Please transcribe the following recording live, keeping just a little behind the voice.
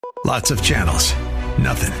Lots of channels,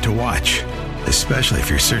 nothing to watch, especially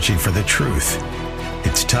if you're searching for the truth.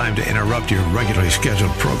 It's time to interrupt your regularly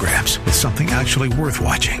scheduled programs with something actually worth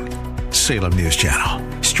watching. Salem News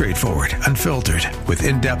Channel. Straightforward, unfiltered, with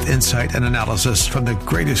in-depth insight and analysis from the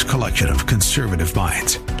greatest collection of conservative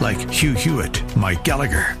minds like Hugh Hewitt, Mike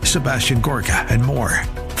Gallagher, Sebastian Gorka, and more.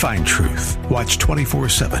 Find truth. Watch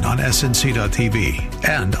 24/7 on snc.tv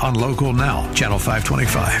and on Local Now, Channel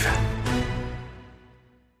 525.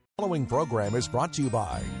 The following program is brought to you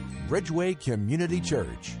by Bridgeway Community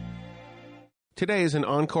Church. Today is an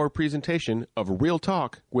encore presentation of Real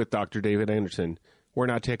Talk with Dr. David Anderson. We're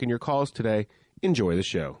not taking your calls today. Enjoy the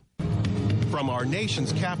show. From our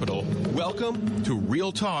nation's capital, welcome to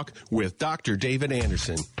Real Talk with Dr. David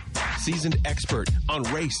Anderson. Seasoned expert on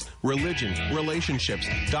race, religion, relationships,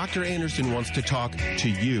 Dr. Anderson wants to talk to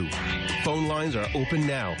you. Phone lines are open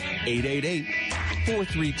now,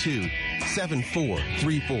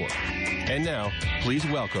 888-432-7434. And now, please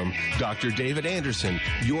welcome Dr. David Anderson,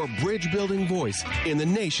 your bridge-building voice in the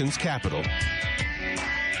nation's capital.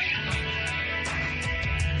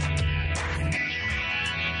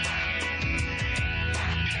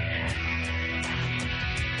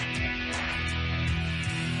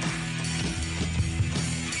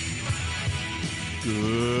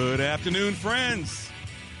 Good afternoon, friends.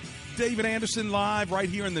 David Anderson live right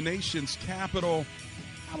here in the nation's capital.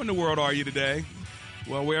 How in the world are you today?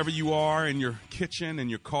 Well, wherever you are, in your kitchen, in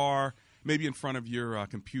your car, maybe in front of your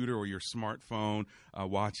computer or your smartphone,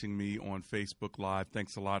 watching me on Facebook Live.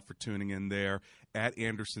 Thanks a lot for tuning in there. At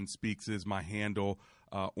Anderson Speaks is my handle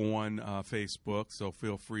on Facebook, so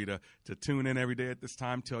feel free to tune in every day at this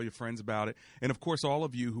time. Tell your friends about it. And, of course, all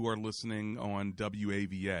of you who are listening on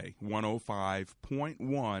WAVA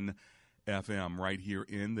 105.1 FM right here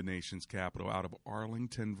in the nation's capital out of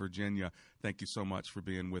Arlington, Virginia. Thank you so much for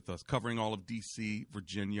being with us. Covering all of D.C.,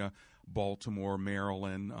 Virginia, Baltimore,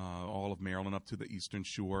 Maryland, all of Maryland up to the Eastern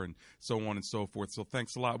Shore and so on and so forth. So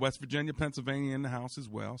thanks a lot. West Virginia, Pennsylvania in the house as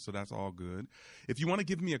well, so that's all good. If you want to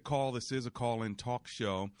give me a call, this is a call-in talk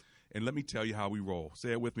show, and let me tell you how we roll.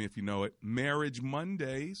 Say it with me if you know it. Marriage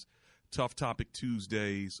Mondays, Tough Topic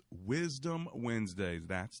Tuesdays, Wisdom Wednesdays.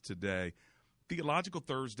 That's today. Theological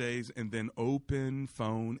Thursdays, and then open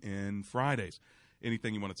phone in Fridays.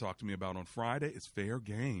 Anything you want to talk to me about on Friday is fair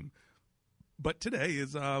game. But today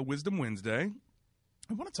is Wisdom Wednesday.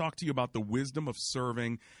 I want to talk to you about the wisdom of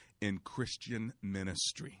serving in Christian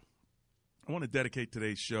ministry. I want to dedicate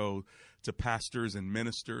today's show to pastors and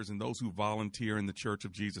ministers and those who volunteer in the Church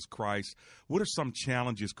of Jesus Christ. What are some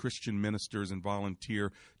challenges Christian ministers and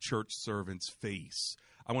volunteer church servants face?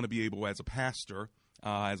 I want to be able, as a pastor,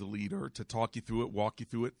 as a leader, to talk you through it, walk you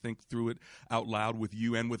through it, think through it out loud with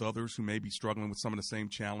you and with others who may be struggling with some of the same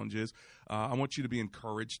challenges. I want you to be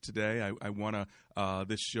encouraged today. I want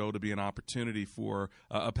this show to be an opportunity for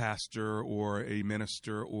a pastor or a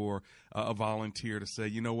minister or a volunteer to say,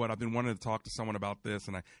 you know what, I've been wanting to talk to someone about this,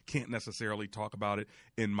 and I can't necessarily talk about it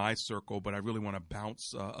in my circle, but I really want to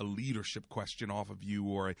bounce a leadership question off of you,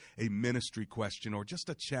 or a ministry question, or just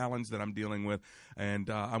a challenge that I'm dealing with. And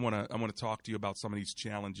I want to talk to you about some of these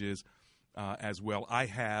challenges as well. I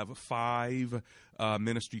have 5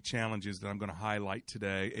 ministry challenges that I'm going to highlight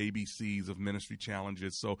today, ABCs of ministry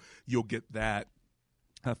challenges, so you'll get that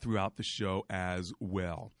throughout the show as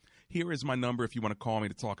well. Here is my number if you want to call me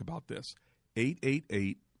to talk about this,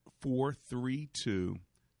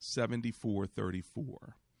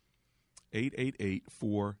 888-432-7434,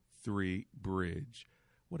 888-43-BRIDGE.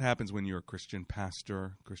 What happens when you're a Christian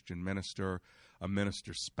pastor, Christian minister, a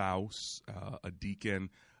minister spouse, a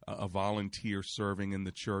deacon, a volunteer serving in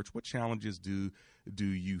the church? What challenges do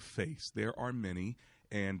you face? There are many,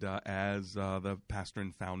 and as the pastor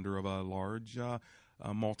and founder of a large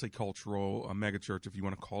multicultural megachurch, if you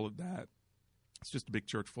want to call it that, it's just a big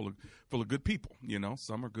church full of good people. You know,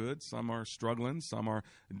 some are good, some are struggling, some are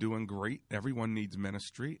doing great. Everyone needs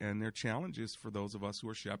ministry, and there are challenges for those of us who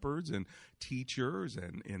are shepherds and teachers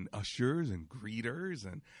and ushers and greeters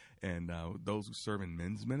and those who serve in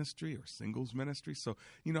men's ministry or singles ministry. So,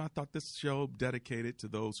 you know, I thought this show dedicated to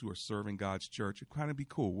those who are serving God's church, it'd kind of be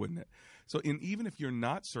cool, wouldn't it? So, even if you're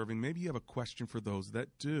not serving, maybe you have a question for those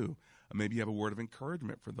that do. Maybe you have a word of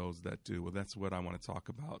encouragement for those that do. Well, that's what I want to talk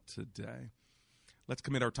about today. Let's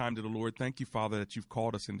commit our time to the Lord. Thank you, Father, that you've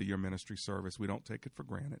called us into your ministry service. We don't take it for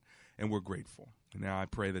granted, and we're grateful. And now I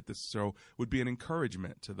pray that this show would be an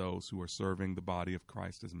encouragement to those who are serving the body of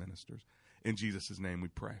Christ as ministers. In Jesus' name we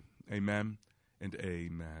pray. Amen and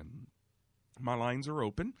amen. My lines are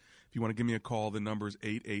open. If you want to give me a call, the number is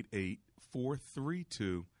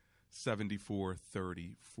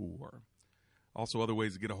 888-432-7434. Also, other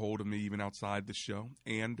ways to get a hold of me, even outside the show,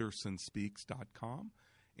 AndersonSpeaks.com,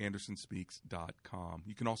 AndersonSpeaks.com.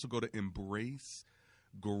 You can also go to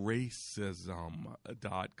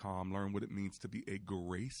EmbraceGracism.com, learn what it means to be a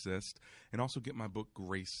gracist, and also get my book,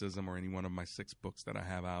 Gracism, or any one of my 6 books that I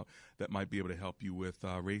have out that might be able to help you with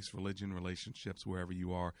race, religion, relationships, wherever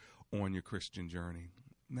you are on your Christian journey.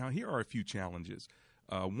 Now, here are a few challenges.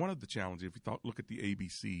 One of the challenges, if you look at the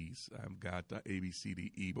ABCs, I've got A, B, C,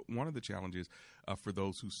 D, E, but one of the challenges for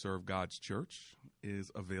those who serve God's church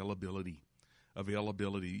is availability.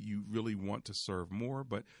 Availability. You really want to serve more,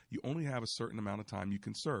 but you only have a certain amount of time you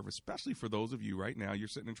can serve, especially for those of you right now, you're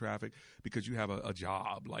sitting in traffic because you have a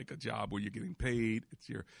job, like a job where you're getting paid. It's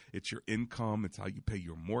your income. It's how you pay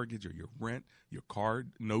your mortgage or your rent, your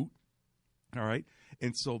card note. All right.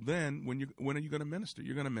 And so then when are you going to minister?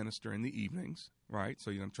 You're going to minister in the evenings, right?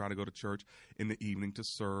 So you're going to try to go to church in the evening to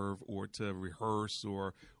serve or to rehearse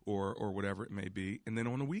or whatever it may be. And then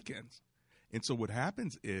on the weekends. And so what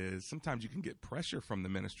happens is sometimes you can get pressure from the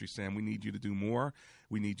ministry saying, we need you to do more.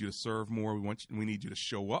 We need you to serve more. We need you to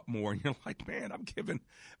show up more. And you're like, man, I'm giving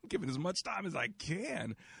as much time as I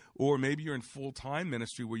can. Or maybe you're in full-time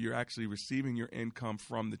ministry where you're actually receiving your income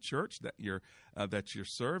from the church that you're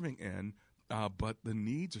serving in. But the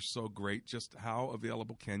needs are so great, just how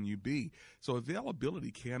available can you be? So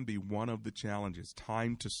availability can be one of the challenges.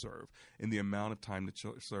 Time to serve and the amount of time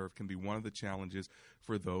to serve can be one of the challenges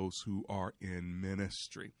for those who are in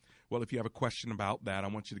ministry. Well, if you have a question about that, I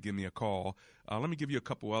want you to give me a call. Let me give you a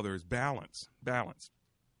couple others. Balance.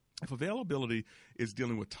 If availability is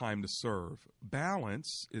dealing with time to serve,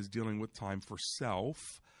 balance is dealing with time for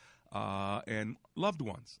self and loved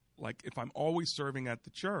ones. Like if I'm always serving at the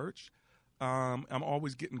church, I'm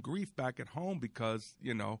always getting grief back at home because,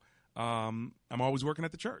 I'm always working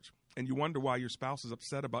at the church. And you wonder why your spouse is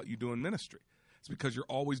upset about you doing ministry. It's because you're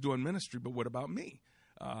always doing ministry, but what about me?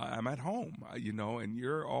 I'm at home, and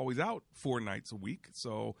you're always out 4 nights a week,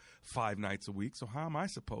 so 5 nights a week. So how am I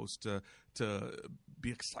supposed to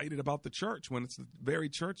be excited about the church when it's the very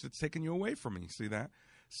church that's taking you away from me? See that?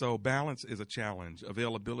 So balance is a challenge.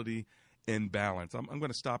 Availability in balance. I'm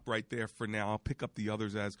going to stop right there for now. I'll pick up the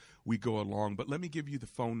others as we go along, but let me give you the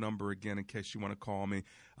phone number again in case you want to call me.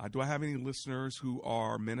 Do I have any listeners who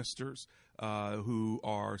are ministers, who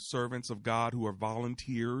are servants of God, who are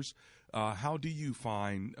volunteers? How do you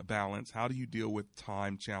find a balance? How do you deal with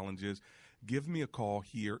time challenges? Give me a call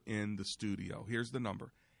here in the studio. Here's the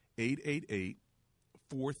number,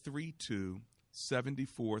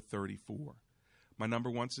 888-432-7434. My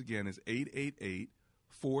number once again is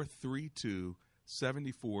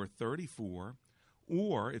 888-432-7434,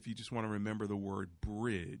 or if you just want to remember the word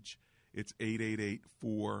bridge, it's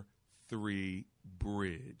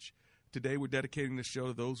 888-43-BRIDGE. Today we're dedicating the show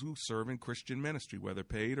to those who serve in Christian ministry, whether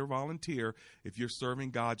paid or volunteer. If you're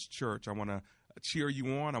serving God's church, I want to cheer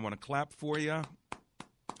you on. I want to clap for you.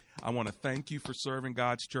 I want to thank you for serving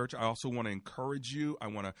God's church. I also want to encourage you. I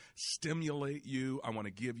want to stimulate you. I want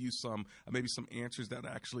to give you maybe some answers that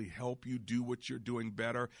actually help you do what you're doing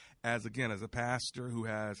better. As a pastor who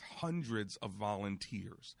has hundreds of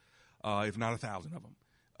volunteers, if not 1,000 of them.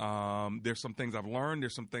 There's some things I've learned.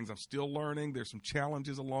 There's some things I'm still learning. There's some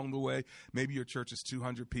challenges along the way. Maybe your church is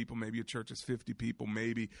 200 people. Maybe your church is 50 people.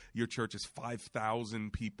 Maybe your church is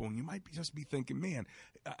 5,000 people. And you might just be thinking, man,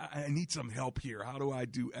 I need some help here. How do I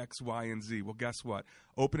do X, Y, and Z? Well, guess what?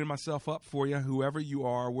 Opening myself up for you, whoever you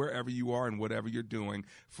are, wherever you are, and whatever you're doing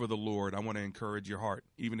for the Lord. I want to encourage your heart,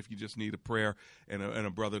 even if you just need a prayer and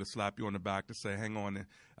a brother to slap you on the back to say, hang on,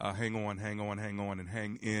 and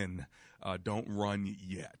hang in. Don't run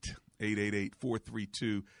yet.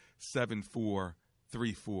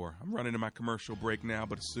 888-432-7434. I'm running to my commercial break now,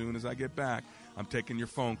 but as soon as I get back, I'm taking your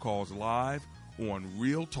phone calls live on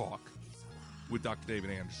Real Talk with Dr.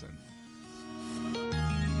 David Anderson.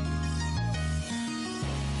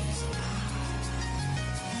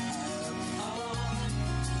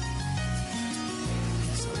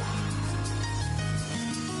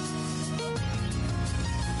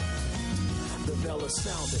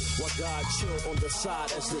 Sounded while God chilled on the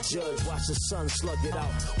side as the judge watched the son slug it out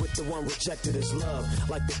with the one rejected his love.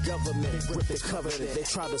 Like the government with the covenant, they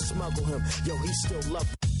tried to smuggle him. Yo, he still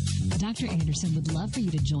loved. Dr. Anderson would love for you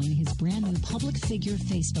to join his brand new public figure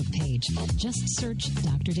Facebook page. Just search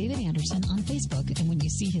Dr. David Anderson on Facebook, and when you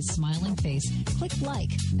see his smiling face, click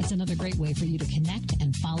like. It's another great way for you to connect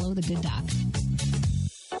and follow the good doc.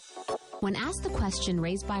 When asked the question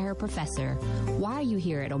raised by her professor, "Why are you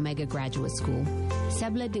here at Omega Graduate School?"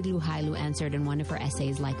 Sebla Diglu-Hailu answered in one of her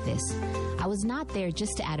essays like this: "I was not there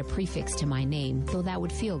just to add a prefix to my name, though that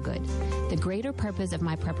would feel good. The greater purpose of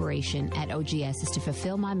my preparation at OGS is to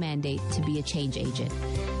fulfill my mandate to be a change agent.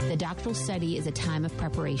 The doctoral study is a time of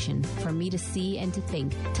preparation for me to see and to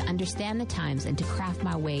think, to understand the times, and to craft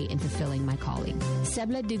my way in fulfilling my calling."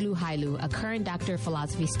 Sebla Diglu-Hailu, a current Doctor of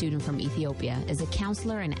Philosophy student from Ethiopia, is a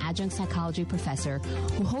counselor and adjunct psychology professor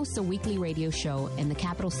who hosts a weekly radio show in the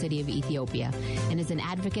capital city of Ethiopia and is an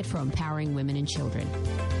advocate for empowering women and children.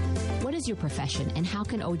 What is your profession, and how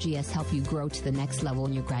can OGS help you grow to the next level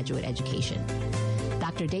in your graduate education?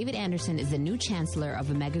 Dr. David Anderson is the new chancellor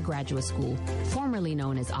of Omega Graduate School, formerly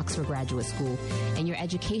known as Oxford Graduate School, and your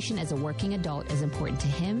education as a working adult is important to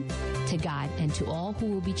him, to God, and to all who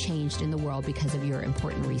will be changed in the world because of your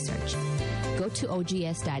important research. Go to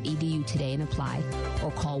ogs.edu today and apply,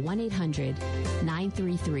 or call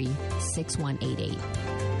 1-800-933-6188.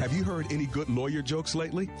 Have you heard any good lawyer jokes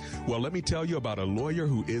lately? Well, let me tell you about a lawyer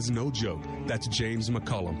who is no joke. That's James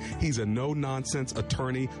McCullum. He's a no-nonsense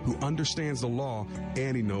attorney who understands the law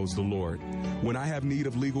and he knows the Lord. When I have need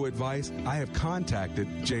of legal advice, I have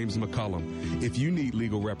contacted James McCullum. If you need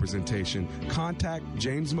legal representation, contact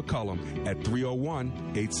James McCullum at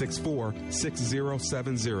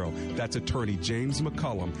 301-864-6070. That's attorney James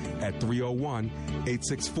McCullum at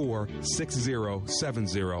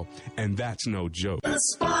 301-864-6070. And that's no joke.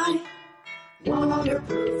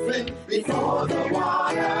 Waterproofing before the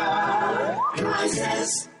water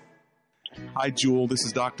rises. Hi, Jewel. This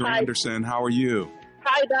is Dr. Anderson. How are you?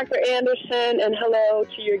 Hi, Dr. Anderson, and hello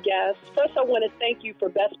to your guests. First, I want to thank you for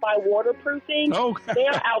Best Buy Waterproofing. Oh. They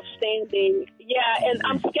are outstanding. Yeah, and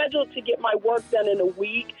I'm scheduled to get my work done in a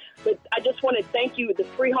week, but I just want to thank you. The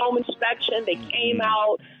free home inspection, they came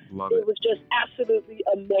out. Love it was just absolutely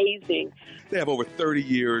amazing. They have over 30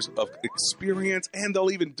 years of experience, and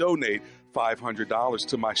they'll even donate $500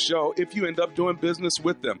 to my show if you end up doing business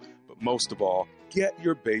with them. But most of all, get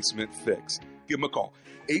your basement fixed. Give them a call,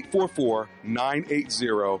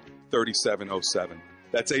 844-980-3707.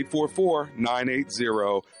 That's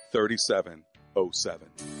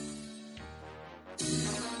 844-980-3707.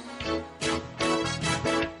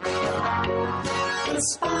 The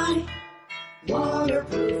Spy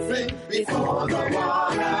Waterproofing before the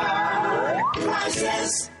water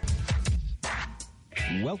rises.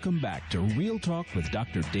 Welcome back to Real Talk with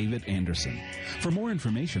Dr. David Anderson. For more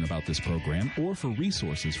information about this program or for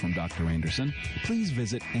resources from Dr. Anderson, please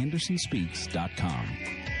visit andersonspeaks.com.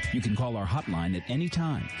 You can call our hotline at any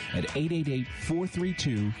time at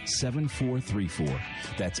 888-432-7434.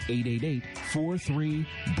 That's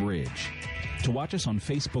 888-43-BRIDGE. To watch us on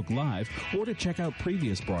Facebook Live or to check out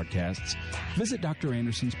previous broadcasts, visit Dr.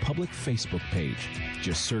 Anderson's public Facebook page.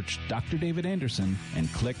 Just search Dr. David Anderson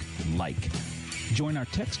and click like. Join our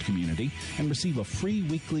text community and receive a free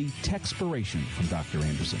weekly textpiration from Dr.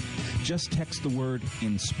 Anderson. Just text the word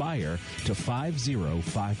INSPIRE to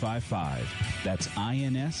 50555. That's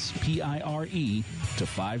INSPIRE to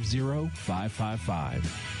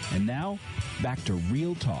 50555. And now, back to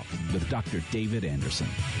Real Talk with Dr. David Anderson.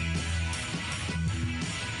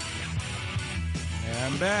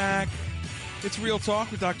 And back. It's Real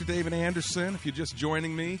Talk with Dr. David Anderson. If you're just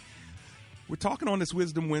joining me, we're talking on this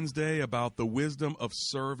Wisdom Wednesday about the wisdom of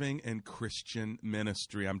serving in Christian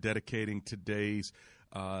ministry. I'm dedicating today's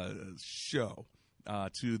show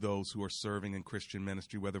to those who are serving in Christian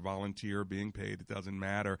ministry, whether volunteer or being paid. It doesn't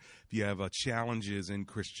matter. If you have challenges in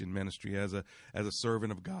Christian ministry as a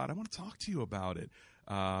servant of God, I want to talk to you about it.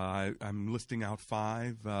 I'm listing out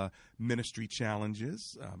 5 ministry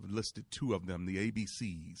challenges. I've listed 2 of them, the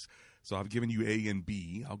ABCs. So I've given you A and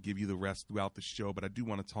B. I'll give you the rest throughout the show, but I do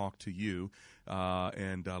want to talk to you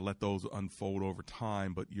and let those unfold over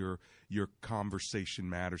time. But your conversation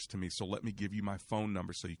matters to me. So let me give you my phone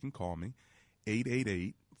number so you can call me,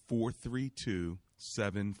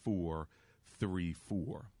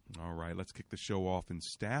 888-432-7434. All right, let's kick the show off in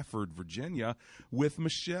Stafford, Virginia, with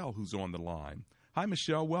Michelle, who's on the line. Hi,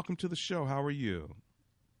 Michelle. Welcome to the show. How are you?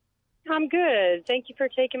 I'm good. Thank you for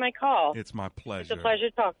taking my call. It's my pleasure. It's a pleasure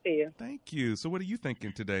to talk to you. Thank you. So what are you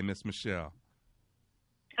thinking today, Miss Michelle?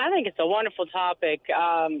 I think it's a wonderful topic.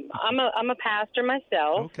 I'm a pastor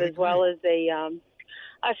myself, as well as a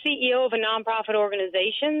CEO of a nonprofit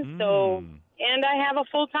organization. And I have a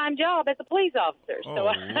full-time job as a police officer.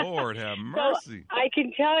 Oh, Lord have mercy. So I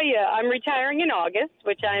can tell you, I'm retiring in August,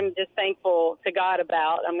 which I'm just thankful to God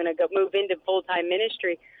about. I'm going to move into full-time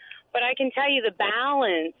ministry. But I can tell you the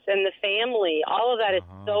balance and the family, all of that is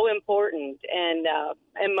so important. And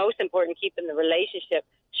most important, keeping the relationship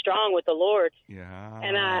strong with the Lord. Yeah.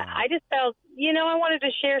 And I just felt, I wanted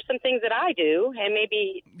to share some things that I do and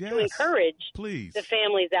maybe to encourage the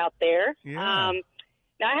families out there. Yeah.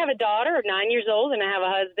 Now, I have a daughter of 9 years old, and I have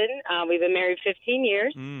a husband. We've been married 15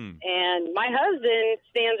 years. And my husband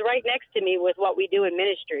stands right next to me with what we do in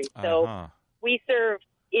ministry. So we serve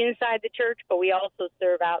inside the church, but we also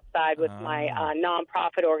serve outside with my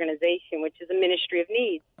nonprofit organization, which is a ministry of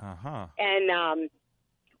needs. And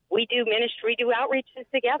we do ministry, we do outreaches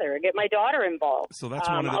together. Get my daughter involved. So that's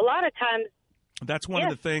one of the, a lot of times. That's one of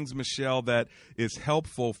the things, Michelle, that is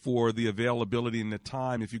helpful for the availability and the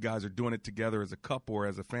time if you guys are doing it together as a couple or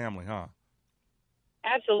as a family, huh?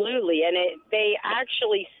 Absolutely, and they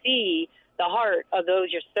actually see the heart of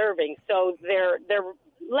those you're serving, so they're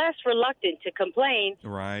less reluctant to complain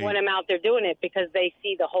when I'm out there doing it because they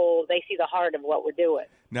see the heart of what we're doing.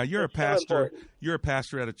 Now you're a pastor. You're a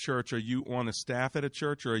pastor at a church. Are you on the staff at a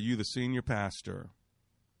church, or are you the senior pastor?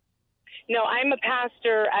 No, I'm a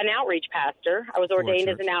pastor, an outreach pastor. I was ordained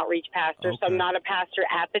as an outreach pastor, so I'm not a pastor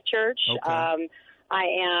at the church. I'm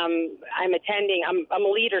attending. I'm a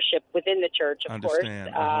leadership within the church, of course.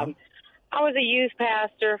 I was a youth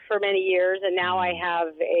pastor for many years, and now I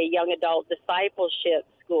have a young adult discipleship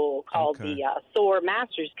school called the SOAR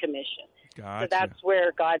Masters Commission. Gotcha. So that's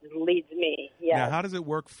where God leads me. Yes. Now, how does it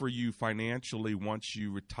work for you financially once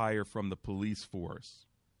you retire from the police force?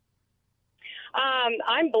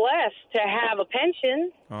 I'm blessed to have a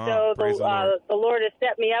pension. So the Lord has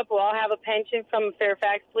set me up. Well, I'll have a pension from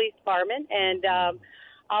Fairfax Police Department, and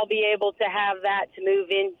I'll be able to have that to move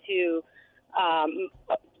into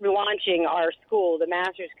launching our school, the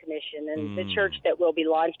Masters Commission, and the church that we'll be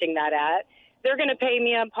launching that at. They're going to pay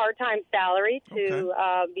me a part-time salary to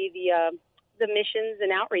be the missions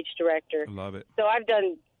and outreach director. I love it. So I've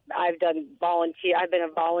done volunteer. I've been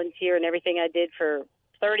a volunteer in everything I did for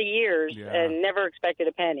 30 years and never expected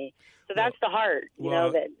a penny. So that's the heart,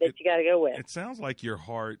 that you got to go with. It sounds like your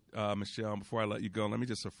heart, Michelle, before I let you go, let me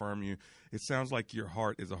just affirm you. It sounds like your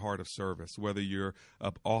heart is a heart of service. Whether you're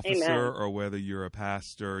an officer or whether you're a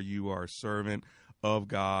pastor, you are a servant of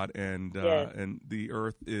God, and the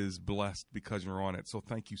earth is blessed because you're on it. So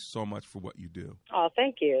thank you so much for what you do. Oh,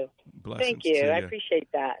 thank you. Blessings thank you. I appreciate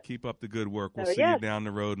that. Keep up the good work. We'll see you down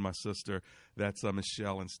the road, my sister. That's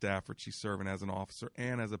Michelle in Stafford. She's serving as an officer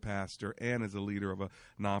and as a pastor and as a leader of a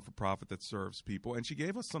non-for-profit that serves people. And she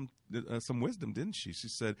gave us some wisdom, didn't she? She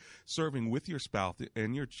said serving with your spouse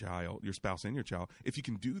and your child, if you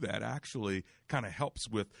can do that, actually kind of helps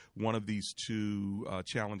with one of these two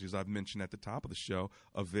challenges I've mentioned at the top of the show,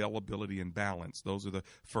 availability and balance. Those are the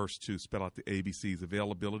first two. Spell out the ABCs.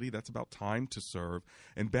 Availability, that's about time to serve.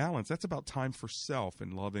 And balance, that's about time for self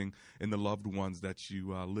and loving and the loved ones that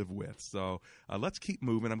you live with. So let's keep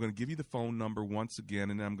moving. I'm going to give you the phone number once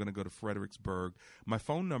again, and then I'm going to go to Fredericksburg. My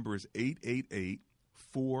phone number is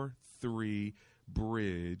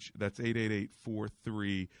 888-43-BRIDGE. That's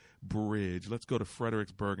 888-43-BRIDGE. Let's go to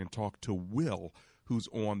Fredericksburg and talk to Will, who's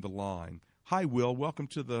on the line. Hi, Will. Welcome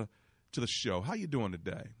to the show. How you doing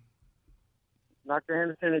today? Dr.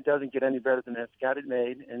 Anderson, it doesn't get any better than this. Got it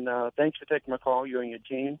made. And thanks for taking my call, you and your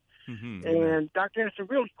team. Mm-hmm. And Dr. Anderson,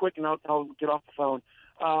 really quick, and I'll get off the phone.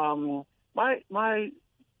 I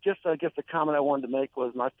guess the comment I wanted to make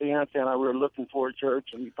was my fiance and I were looking for a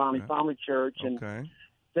church, and we finally found a church. And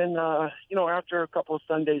then, after a couple of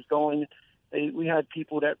Sundays going, we had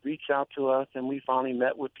people that reached out to us, and we finally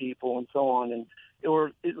met with people and so on. And it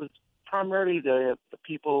was primarily the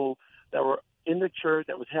people that were in the church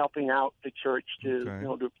that was helping out the church to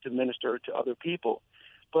minister to other people.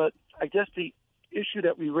 But I guess the issue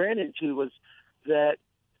that we ran into was that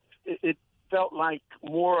it felt like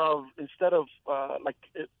more of, instead of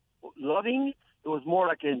loving, it was more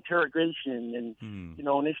like an interrogation. And,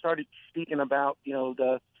 and they started speaking about,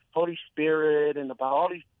 the Holy Spirit and about all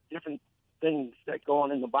these different things that go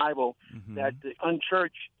on in the Bible that the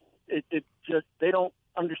unchurched, it just, they don't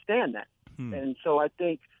understand that. And so I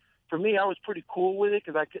think, for me, I was pretty cool with it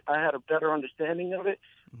because I had a better understanding of it.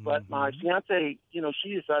 But my fiance,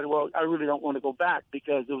 she decided, well, I really don't want to go back,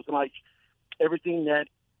 because it was like everything that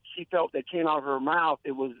she felt that came out of her mouth,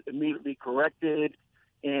 it was immediately corrected.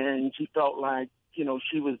 And she felt like,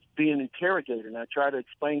 she was being interrogated. And I tried to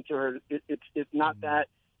explain to her it's not that,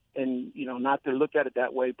 and, not to look at it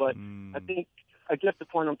that way. But I guess the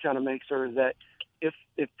point I'm trying to make, sir, is that if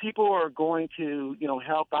people are going to,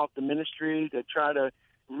 help out the ministry, to try to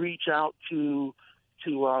reach out to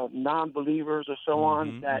non-believers or so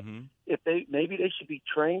on, that if maybe they should be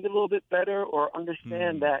trained a little bit better, or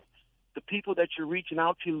understand that the people that you're reaching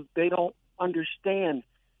out to, they don't understand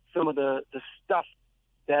some of the stuff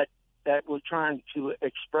that we're trying to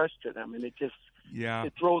express to them. And it just,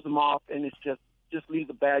 it throws them off, and it's just leaves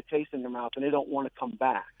a bad taste in their mouth, and they don't want to come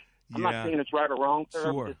back. I'm not saying it's right or wrong, sir.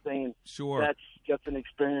 Sure. I'm just saying Sure. that's just an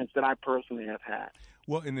experience that I personally have had.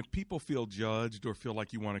 Well, and if people feel judged or feel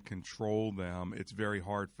like you want to control them, it's very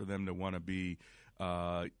hard for them to want to be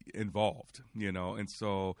involved, And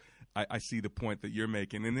so I see the point that you're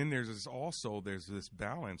making. And then there's this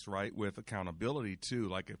balance, right, with accountability too.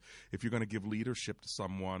 Like if you're going to give leadership to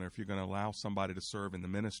someone, or if you're going to allow somebody to serve in the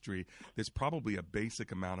ministry, there's probably a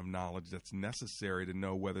basic amount of knowledge that's necessary to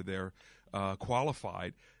know whether they're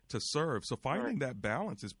qualified to serve. So finding that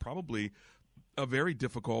balance is probably a very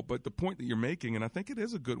difficult, but the point that you're making, and I think it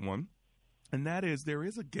is a good one, and that is there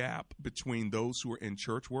is a gap between those who are in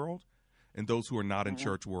church world and those who are not in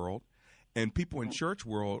church world. And people in church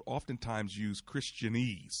world oftentimes use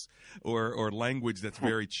Christianese or language that's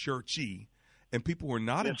very churchy. And people who are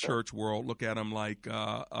not in church world look at them like,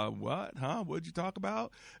 what? Huh? What did you talk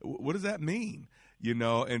about? What does that mean?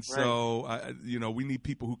 And so, we need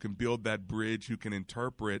people who can build that bridge, who can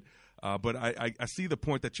interpret. But I see the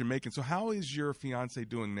point that you're making. So how is your fiance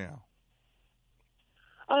doing now?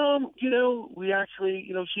 We actually,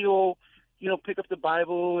 she'll, pick up the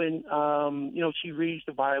Bible and, she reads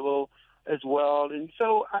the Bible as well. And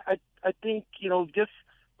so I think, just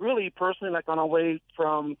really personally, like on our way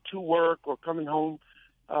to work or coming home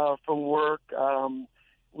from work,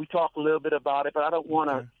 we talk a little bit about it, but I don't want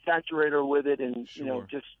to saturate her with it and,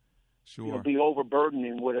 be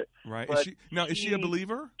overburdening with it. Right. But is she a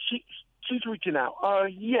believer? She's reaching out.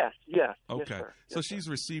 Yes. Okay. Yes, sir. So she's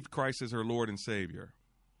received Christ as her Lord and Savior.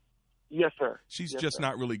 Yes, sir. She's just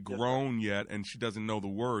not really grown yet, and she doesn't know the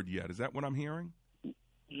word yet. Is that what I'm hearing?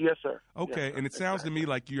 Yes, sir. Okay, yes, sir. And it sounds to me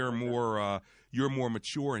like you're more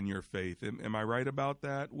mature in your faith. Am I right about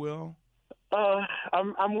that, Will?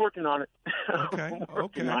 I'm working on it. Okay. I'm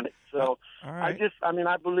working on it. So all right.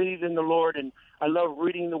 I believe in the Lord, and I love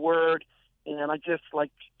reading the Word. And I just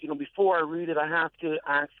before I read it, I have to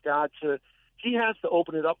ask God He has to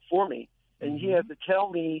open it up for me, and He has to tell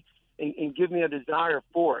me and give me a desire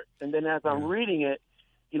for it. And then as I'm reading it,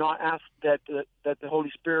 I ask that the Holy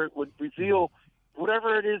Spirit would reveal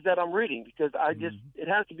whatever it is that I'm reading, because it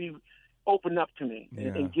has to be opened up to me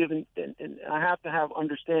and given, and I have to have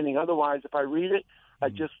understanding. Otherwise, if I read it, I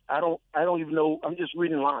don't even know. I'm just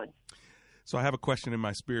reading lines. So I have a question in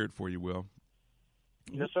my spirit for you, Will.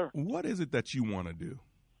 Yes, sir. What is it that you want to do?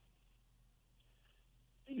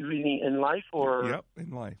 You mean in life or? Yep, in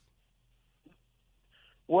life.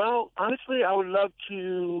 Well, honestly, I would love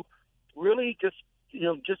to really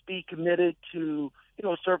just be committed to,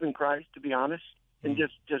 serving Christ, to be honest, and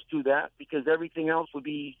just do that, because everything else would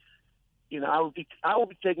be, I would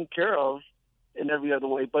be taken care of in every other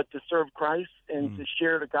way, but to serve Christ and to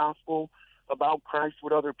share the gospel about Christ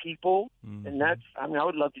with other people. And that's, I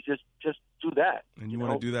would love to just do that. And you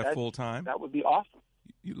want to do that full time? That would be awesome.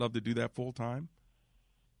 You'd love to do that full time?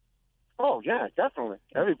 Oh, yeah, definitely.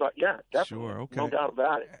 Everybody, yeah, definitely. Sure, okay. No doubt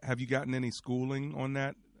about it. Have you gotten any schooling on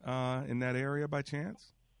that in that area by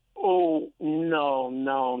chance? Oh, no,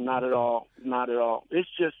 not at all. Not at all. It's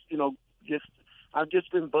just, I've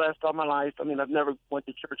just been blessed all my life. I've never went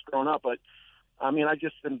to church growing up, but, I've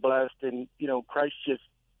just been blessed. And, Christ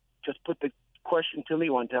just put the question to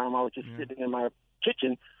me one time. I was just sitting in my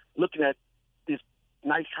kitchen looking at this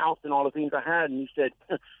nice house and all the things I had, and he said,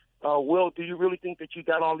 Will, do you really think that you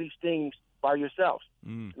got all these things by yourself?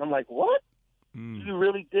 And I'm like, what? You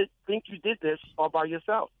really think you did this all by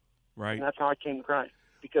yourself? Right. And that's how I came to Christ,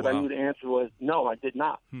 because I knew the answer was no, I did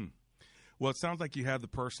not. Well, it sounds like you have the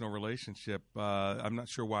personal relationship. I'm not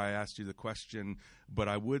sure why I asked you the question, but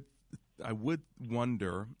I would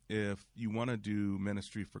wonder if you want to do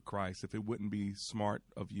ministry for Christ, if it wouldn't be smart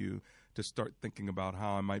of you to start thinking about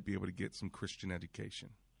how I might be able to get some Christian education.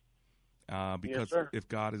 Because if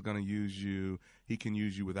God is going to use you, He can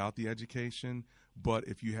use you without the education. But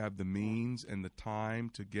if you have the means and the time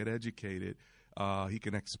to get educated, He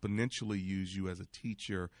can exponentially use you as a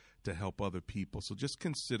teacher to help other people. So just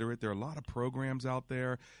consider it. There are a lot of programs out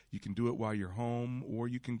there. You can do it while you're home, or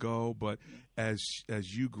you can go. But as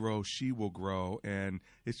you grow, she will grow. And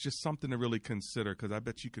it's just something to really consider, because I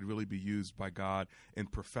bet you could really be used by God in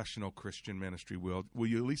professional Christian ministry. Will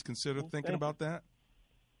you at least consider thinking about that?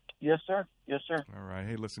 Yes, sir. Yes, sir. All right.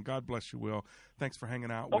 Hey, listen, God bless you, Will. Thanks for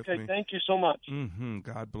hanging out with me. Okay, thank you so much.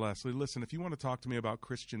 God bless. Listen, if you want to talk to me about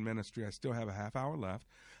Christian ministry, I still have a half hour left.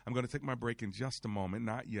 I'm going to take my break in just a moment.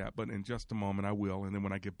 Not yet, but in just a moment I will. And then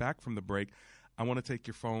when I get back from the break, I want to take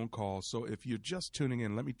your phone calls. So if you're just tuning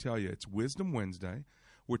in, let me tell you, it's Wisdom Wednesday.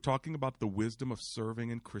 We're talking about the wisdom of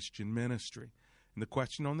serving in Christian ministry. And the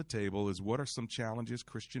question on the table is, what are some challenges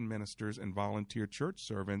Christian ministers and volunteer church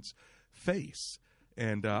servants face.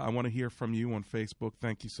 And I want to hear from you on Facebook.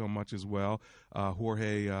 Thank you so much as well.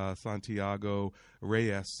 Jorge Santiago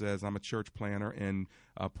Reyes says, I'm a church planner in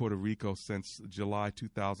Puerto Rico since July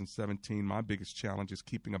 2017. My biggest challenge is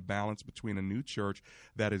keeping a balance between a new church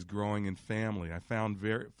that is growing and family. I found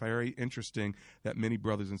very, very interesting that many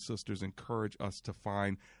brothers and sisters encourage us to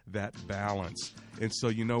find that balance. And so,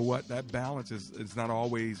 you know what? That balance is not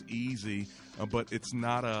always easy, but it's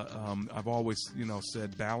not I've always,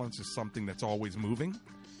 said balance is something that's always moving.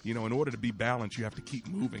 In order to be balanced, you have to keep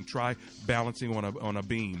moving. Try balancing on a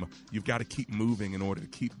beam. You've got to keep moving in order to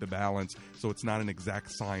keep the balance. So it's not an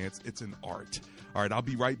exact science. It's an art. All right, I'll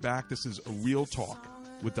be right back. This is Real Talk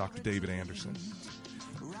with Dr. David Anderson.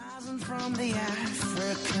 Rising from the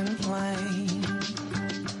African plain.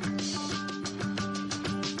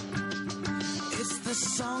 It's the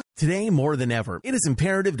song. Today, more than ever, it is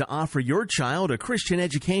imperative to offer your child a Christian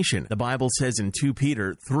education. The Bible says in 2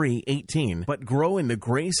 Peter 3:18, but grow in the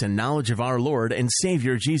grace and knowledge of our Lord and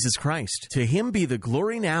Savior Jesus Christ. To him be the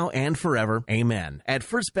glory now and forever. Amen. At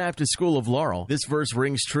First Baptist School of Laurel, this verse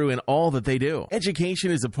rings true in all that they do.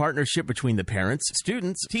 Education is a partnership between the parents,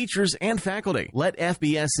 students, teachers, and faculty. Let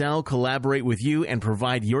FBSL collaborate with you and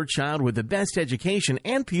provide your child with the best education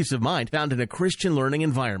and peace of mind found in a Christian learning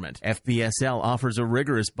environment. FBSL offers a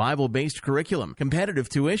rigorous Bible-based curriculum, competitive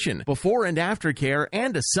tuition, before and after care,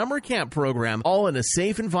 and a summer camp program, all in a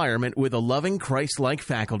safe environment with a loving Christ-like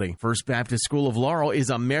faculty. First Baptist School of Laurel is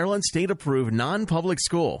a Maryland state-approved non-public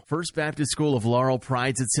school. First Baptist School of Laurel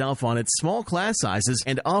prides itself on its small class sizes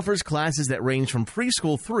and offers classes that range from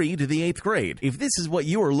preschool 3 to the 8th grade. If this is what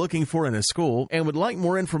you are looking for in a school and would like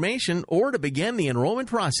more information or to begin the enrollment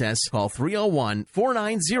process, call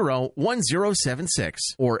 301-490-1076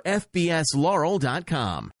 or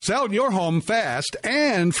fbslaurel.com. Sell your home fast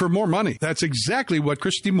and for more money. That's exactly what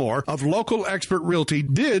Christy Moore of Local Expert Realty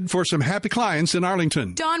did for some happy clients in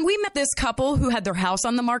Arlington. Don, we met this couple who had their house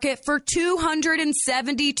on the market for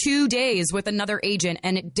 272 days with another agent,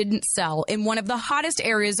 and it didn't sell in one of the hottest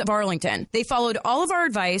areas of Arlington. They followed all of our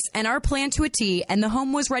advice and our plan to a T, and the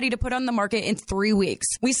home was ready to put on the market in 3 weeks.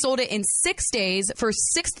 We sold it in 6 days for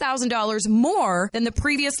 $6,000 more than the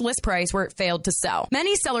previous list price where it failed to sell.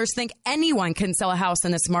 Many sellers think anyone can sell a house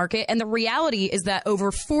in this market, and the reality is that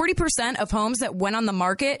over 40% of homes that went on the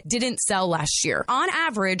market didn't sell last year. On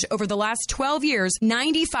average, over the last 12 years,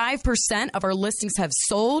 95% of our listings have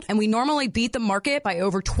sold, and we normally beat the market by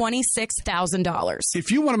over $26,000.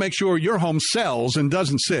 If you want to make sure your home sells and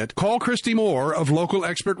doesn't sit, call Christy Moore of Local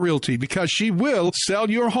Expert Realty because she will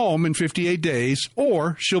sell your home in 58 days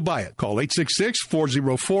or she'll buy it. Call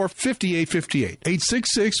 866-404-5858.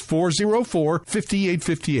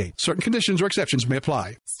 866-404-5858. Certain conditions or exceptions may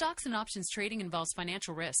apply. Stocks and options trading involves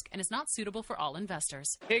financial risk and is not suitable for all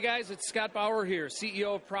investors. Hey guys, it's Scott Bauer here,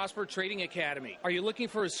 CEO of Prosper Trading Academy. Are you looking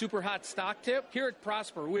for a super hot stock tip? Here at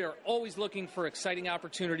Prosper, we are always looking for exciting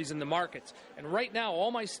opportunities in the markets. And right now,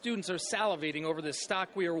 all my students are salivating over this stock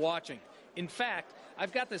we are watching. In fact,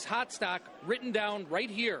 I've got this hot stock written down right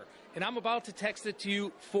here, and I'm about to text it to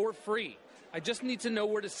you for free. I just need to know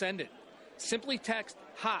where to send it. Simply text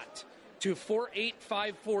HOT to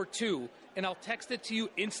 48542, and I'll text it to you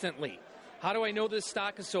instantly. How do I know this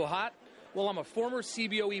stock is so hot? Well, I'm a former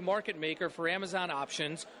CBOE market maker for Amazon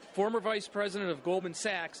Options, former vice president of Goldman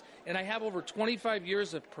Sachs, and I have over 25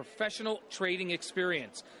 years of professional trading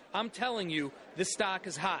experience. I'm telling you, this stock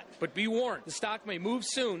is hot. But be warned, the stock may move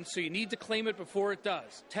soon, so you need to claim it before it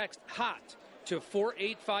does. Text HOT to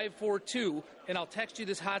 48542, and I'll text you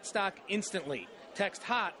this hot stock instantly. Text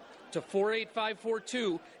HOT to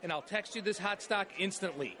 48542, and I'll text you this hot stock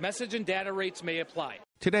instantly. Message and data rates may apply.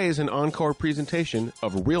 Today is an encore presentation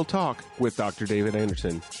of Real Talk with Dr. David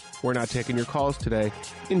Anderson. We're not taking your calls today.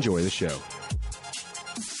 Enjoy the show.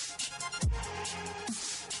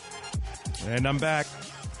 And I'm back.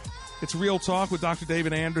 It's Real Talk with Dr.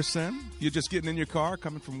 David Anderson. You're just getting in your car,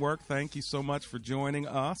 coming from work. Thank you so much for joining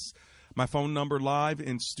us. My phone number live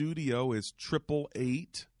in studio is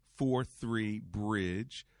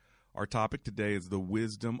 888-43-BRIDGE. Our topic today is the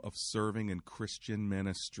wisdom of serving in Christian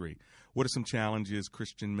ministry. What are some challenges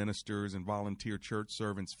Christian ministers and volunteer church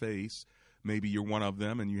servants face? Maybe you're one of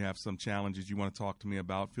them and you have some challenges you want to talk to me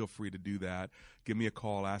about. Feel free to do that. Give me a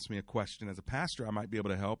call. Ask me a question. As a pastor, I might be able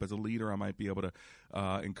to help. As a leader, I might be able to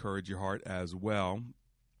encourage your heart as well.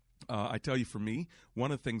 I tell you, for me,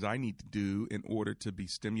 one of the things I need to do in order to be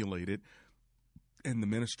stimulated in the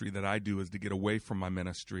ministry that I do is to get away from my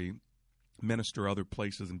ministry, minister other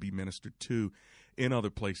places, and be ministered to in other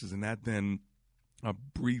places. And that then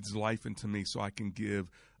breathes life into me so I can give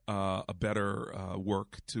a better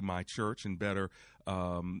work to my church and better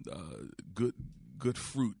good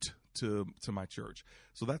fruit to my church.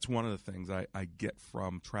 So that's one of the things I get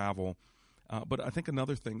from travel. But I think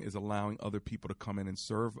another thing is allowing other people to come in and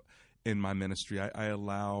serve in my ministry. I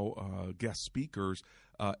allow guest speakers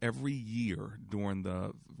every year during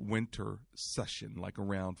the winter session, like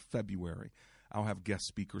around February. I'll have guest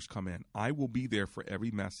speakers come in. I will be there for every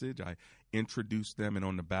message. I introduce them, and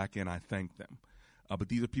on the back end, I thank them. But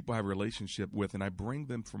these are people I have a relationship with, and I bring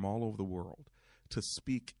them from all over the world to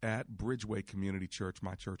speak at Bridgeway Community Church,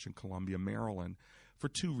 my church in Columbia, Maryland, for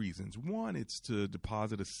two reasons. One, it's to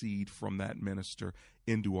deposit a seed from that minister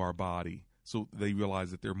into our body so they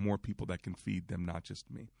realize that there are more people that can feed them, not just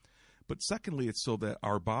me. But secondly, it's so that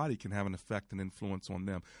our body can have an effect and influence on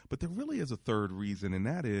them. But there really is a third reason, and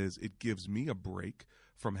that is it gives me a break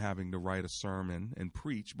from having to write a sermon and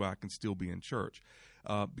preach, but I can still be in church.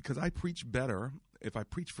 Because I preach better if I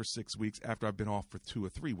preach for 6 weeks after I've been off for 2 or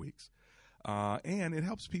 3 weeks. And it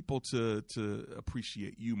helps people to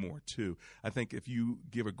appreciate you more, too. I think if you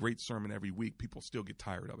give a great sermon every week, people still get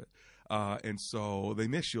tired of it. And so they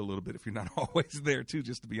miss you a little bit if you're not always there, too,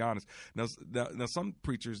 just to be honest. Now some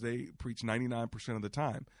preachers, they preach 99% of the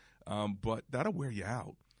time, but that'll wear you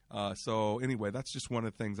out. So anyway, that's just one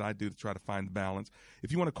of the things I do to try to find the balance.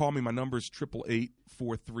 If you want to call me, my number is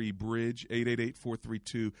 888-43-BRIDGE,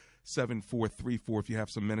 888-432-7434. If you have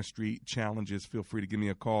some ministry challenges, feel free to give me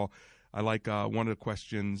a call. I like one of the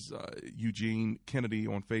questions. Eugene Kennedy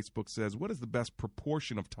on Facebook says, what is the best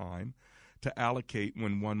proportion of time to allocate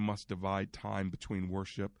when one must divide time between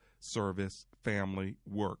worship, service, family,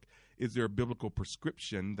 work? Is there a biblical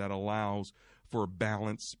prescription that allows for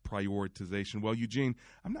balanced prioritization? Well, Eugene,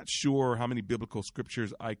 I'm not sure how many biblical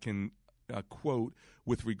scriptures I can quote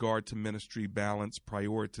with regard to ministry balance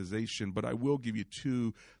prioritization, but I will give you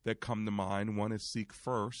two that come to mind. One is seek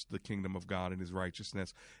first the kingdom of God and his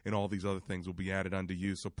righteousness, and all these other things will be added unto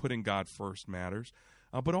you. So putting God first matters,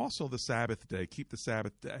 but also the Sabbath day. Keep the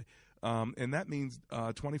Sabbath day. And that means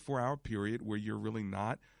a 24-hour period where you're really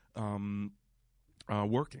not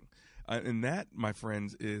working. And that, my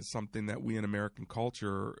friends, is something that we in American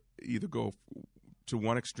culture either go to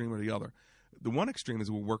one extreme or the other. The one extreme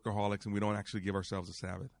is we're workaholics and we don't actually give ourselves a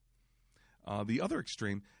Sabbath. The other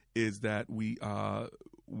extreme is that we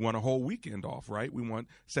want a whole weekend off, right? We want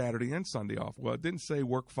Saturday and Sunday off. Well, it didn't say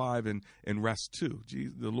work 5 and rest 2.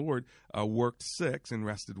 The Lord worked 6 and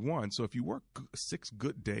rested 1. So if you work 6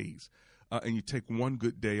 good days and you take 1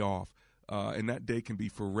 good day off, and that day can be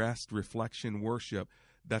for rest, reflection, worship,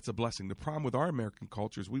 that's a blessing. The problem with our American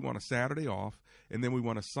culture is we want a Saturday off, and then we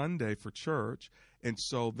want a Sunday for church. And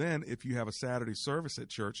so then if you have a Saturday service at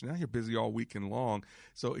church, now you're busy all weekend long.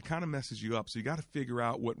 So it kind of messes you up. So you got to figure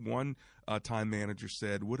out what one time manager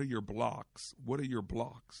said. What are your blocks? What are your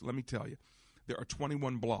blocks? Let me tell you. There are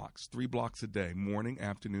 21 blocks, 3 blocks a day, morning,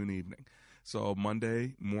 afternoon, evening. So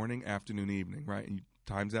Monday, morning, afternoon, evening, right? And you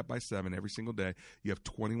times that by 7 every single day. You have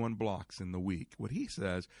 21 blocks in the week. What he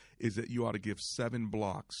says is that you ought to give 7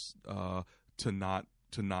 blocks to not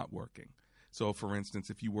working. So, for instance,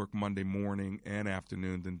 if you work Monday morning and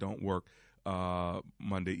afternoon, then don't work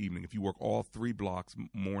Monday evening. If you work all 3 blocks,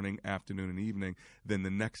 morning, afternoon, and evening, then the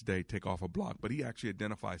next day take off a block. But he actually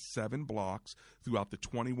identifies 7 blocks throughout the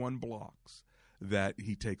 21 blocks that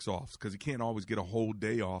he takes off, because he can't always get a whole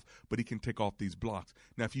day off, but he can take off these blocks.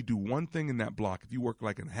 Now, if you do one thing in that block, if you work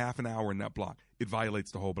like a half an hour in that block, it violates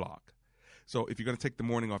the whole block. So if you're going to take the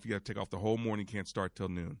morning off, you got to take off the whole morning. You can't start till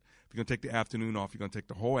noon. If you're going to take the afternoon off, you're going to take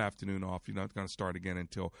the whole afternoon off. You're not going to start again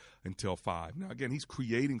until 5. Now, again, he's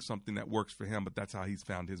creating something that works for him, but that's how he's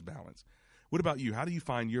found his balance. What about you? How do you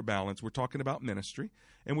find your balance? We're talking about ministry,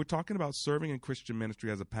 and we're talking about serving in Christian ministry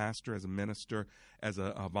as a pastor, as a minister, as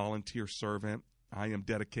a volunteer servant. I am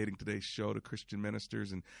dedicating today's show to Christian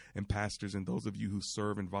ministers and pastors and those of you who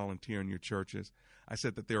serve and volunteer in your churches. I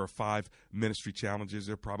said that there are 5 ministry challenges.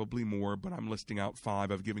 There are probably more, but I'm listing out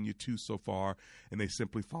 5. I've given you 2 so far, and they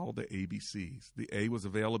simply follow the ABCs. The A was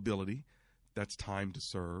availability. That's time to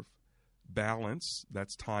serve. Balance.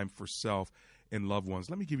 That's time for self and loved ones.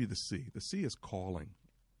 Let me give you the C. The C is calling.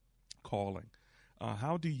 Calling.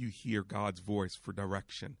 How do you hear God's voice for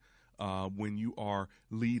direction? When you are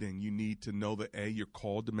leading, you need to know that A, you're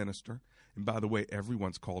called to minister. And by the way,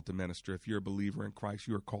 everyone's called to minister. If you're a believer in Christ,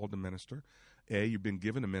 you are called to minister. A, you've been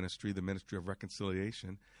given a ministry, the ministry of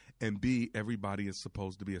reconciliation. And B, everybody is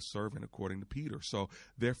supposed to be a servant according to Peter. So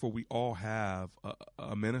therefore, we all have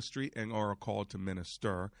a ministry and are called to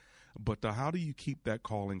minister. But how do you keep that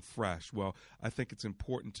calling fresh? Well, I think it's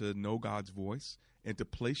important to know God's voice and to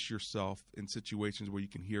place yourself in situations where you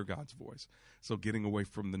can hear God's voice. So getting away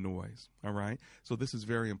from the noise, all right? So this is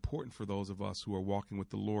very important for those of us who are walking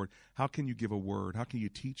with the Lord. How can you give a word? How can you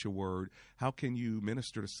teach a word? How can you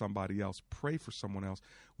minister to somebody else, pray for someone else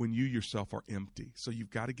when you yourself are empty? So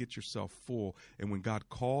you've got to get yourself full. And when God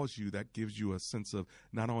calls you, that gives you a sense of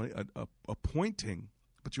not only a pointing,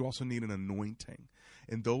 but you also need an anointing.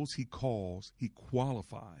 And those he calls, he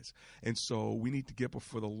qualifies. And so we need to get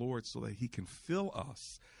before the Lord so that he can fill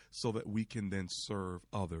us so that we can then serve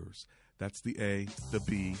others. That's the A, the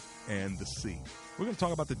B, and the C. We're going to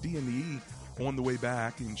talk about the D and the E on the way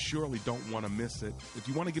back, and surely don't want to miss it. If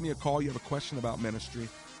you want to give me a call, you have a question about ministry,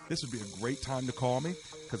 this would be a great time to call me,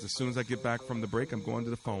 because as soon as I get back from the break, I'm going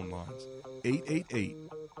to the phone lines.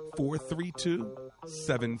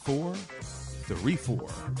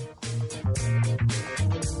 888-432-7434.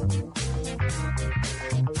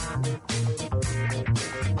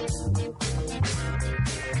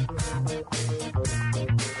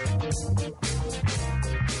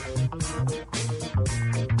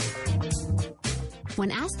 When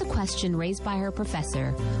asked the question raised by her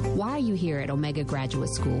professor, "Why are you here at Omega Graduate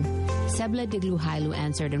School?" Sebla Digluhailu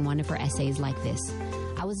answered in one of her essays like this: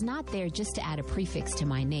 "I was not there just to add a prefix to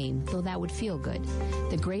my name, though that would feel good.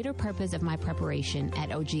 The greater purpose of my preparation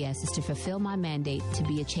at OGS is to fulfill my mandate to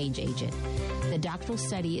be a change agent. The doctoral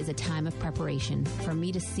study is a time of preparation for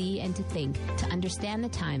me to see and to think, to understand the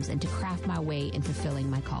times, and to craft my way in fulfilling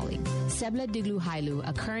my calling." Sebla Digluhailu,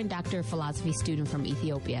 a current Doctor of Philosophy student from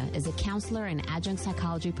Ethiopia, is a counselor and adjunct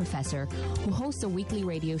psychology professor who hosts a weekly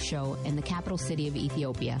radio show in the capital city of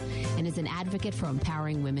Ethiopia and is an advocate for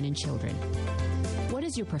empowering women and children. What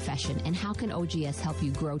is your profession, and how can OGS help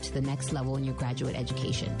you grow to the next level in your graduate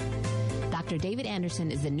education? Dr. David Anderson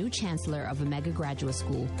is the new chancellor of Omega Graduate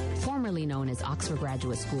School, formerly known as Oxford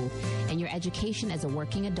Graduate School, and your education as a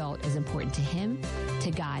working adult is important to him, to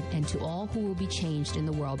God, and to all who will be changed in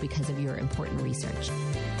the world because of your important research.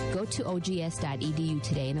 Go to ogs.edu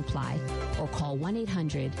today and apply, or call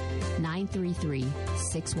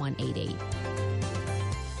 1-800-933-6188.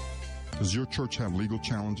 Does your church have legal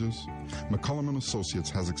challenges? McCullum &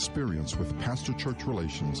 Associates has experience with pastor-church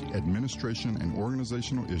relations, administration and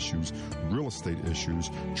organizational issues, real estate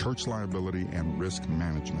issues, church liability, and risk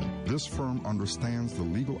management. This firm understands the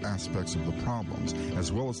legal aspects of the problems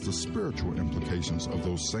as well as the spiritual implications of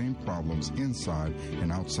those same problems inside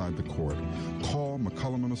and outside the court. Call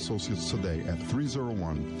McCullum & Associates today at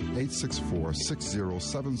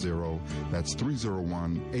 301-864-6070. That's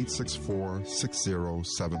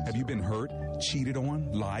 301-864-6070. Have you been hurt, cheated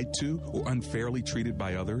on, lied to, or unfairly treated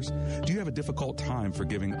by others? Do you have a difficult time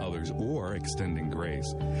forgiving others or extending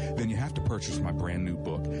grace? Then you have to purchase my brand new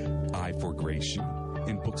book, I Forgrace You.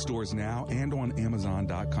 In bookstores now and on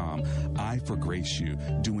Amazon.com. I Forgrace You,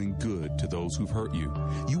 doing good to those who've hurt you.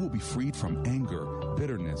 You will be freed from anger,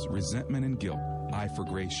 bitterness, resentment, and guilt. I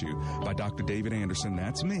Forgrace You by Dr. David Anderson.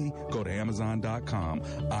 That's me. Go to Amazon.com.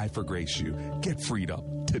 I Forgrace You. Get freed up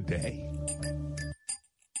today.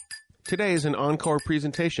 Today is an encore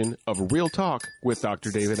presentation of Real Talk with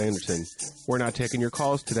Dr. David Anderson. We're not taking your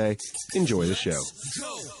calls today. Enjoy the show.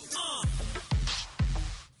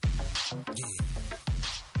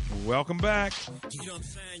 Welcome back.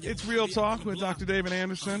 It's Real Talk with Dr. David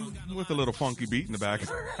Anderson with a little funky beat in the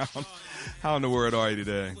background. How in the world are you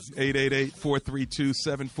today?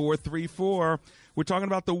 888-432-7434. We're talking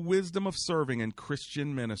about the wisdom of serving in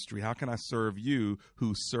Christian ministry. How can I serve you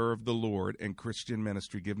who serve the Lord in Christian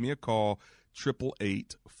ministry? Give me a call,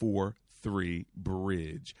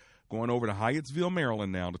 888-43-BRIDGE. Going over to Hyattsville,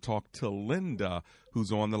 Maryland now to talk to Linda,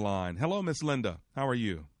 who's on the line. Hello, Miss Linda. How are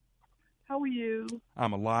you? How are you?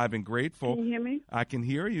 I'm alive and grateful. Can you hear me? I can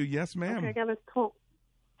hear you. Yes, ma'am. Okay, I got to talk.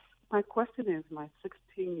 My question is, my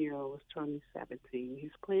 16-year-old is turning 17.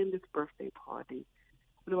 He's planning this birthday party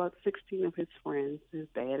with about 16 of his friends. His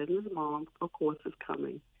dad and his mom, of course, is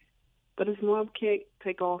coming. But his mom can't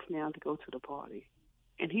take off now to go to the party.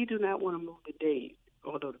 And he do not want to move the date,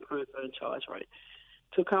 although the parents are in charge, right,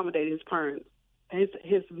 to accommodate his parents,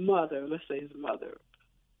 his mother, let's say his mother.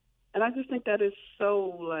 And I just think that is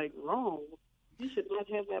so, wrong. You should not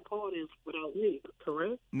have that party without me,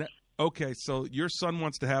 correct? No, okay, so your son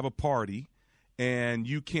wants to have a party, and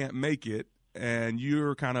you can't make it, and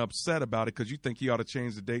you're kind of upset about it because you think he ought to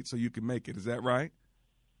change the date so you can make it. Is that right?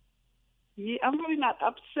 Yeah, I'm really not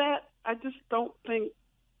upset. I just don't think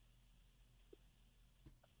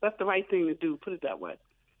that's the right thing to do, put it that way.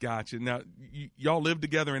 Gotcha. Now, y'all live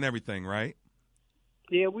together and everything, right?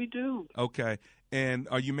 Yeah, we do. Okay. And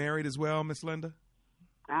are you married as well, Miss Linda?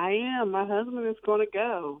 I am. My husband is going to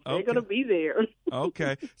go. They're going to be there.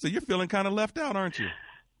 Okay. So you're feeling kind of left out, aren't you?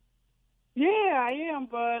 Yeah, I am,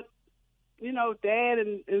 but, you know, dad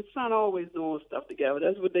and son always doing stuff together.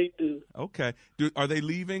 That's what they do. Okay. Are they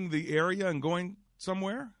leaving the area and going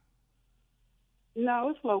somewhere? No,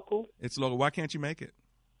 it's local. It's local. Why can't you make it?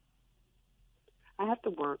 I have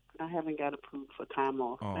to work. I haven't got approved for time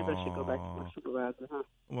off. Maybe I should go back to my supervisor, huh?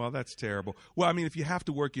 Well, that's terrible. Well, I mean, if you have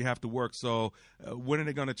to work, you have to work. So when are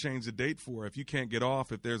they going to change the date for? If you can't get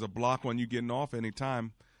off, if there's a block on you getting off any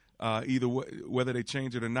time, either whether they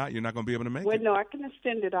change it or not, you're not going to be able to make it. Well, no, I can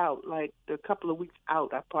extend it out, like a couple of weeks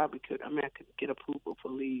out. I probably could. I mean, I could get approval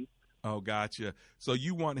for leave. Oh, gotcha. So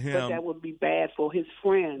you want him. But that would be bad for his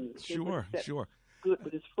friends. Sure. Good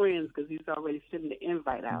with his friends because he's already sending the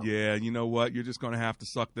invite out. Yeah, you know what? You're just going to have to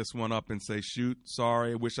suck this one up and say, shoot,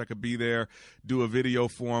 sorry, I wish I could be there, do a video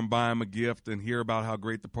for him, buy him a gift, and hear about how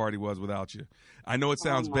great the party was without you. I know it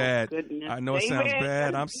sounds bad. Goodness. I know it sounds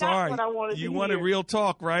bad. I'm sorry. You wanted real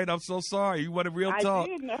talk, right? I'm so sorry. You wanted real talk. I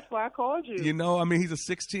did, and that's why I called you. You know, I mean, he's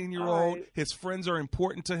a 16-year-old. Right. His friends are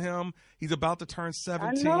important to him. He's about to turn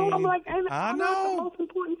 17. I know. I'm like, I'm not the most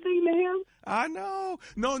important thing to him. I know.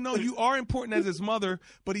 No, you are important as his mother,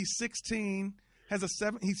 but he's 16,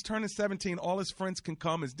 he's turning 17. All his friends can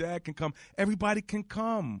come. His dad can come. Everybody can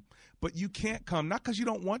come, but you can't come. Not because you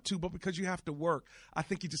don't want to, but because you have to work. I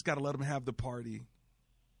think you just got to let him have the party.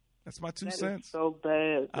 That's my 2 cents. That is so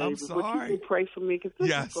bad, baby. I'm sorry. But you can pray for me because this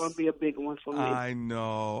is going to be a big one for me. I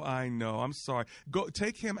know. I'm sorry. Go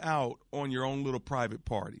take him out on your own little private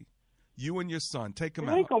party. You and your son. Take him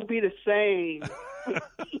out. It ain't going to be the same.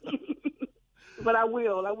 But I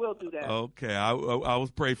will do that. Okay, I will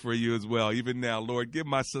pray for you as well. Even now, Lord, give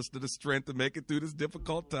my sister the strength to make it through this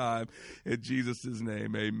difficult time. In Jesus'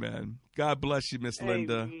 name, amen. God bless you, Miss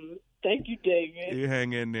Linda. Thank you, David. You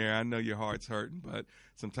hang in there. I know your heart's hurting, but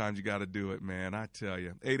sometimes you got to do it, man. I tell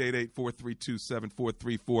you.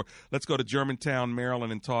 888-432-7434. Let's go to Germantown,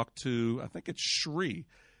 Maryland, and talk to, I think it's Shri.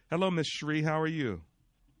 Hello, Miss Shri. How are you?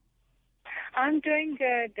 I'm doing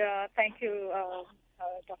good. Thank you,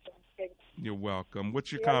 Dr. David. You're welcome.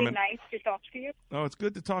 What's your really comment? Nice to talk to you. Oh, it's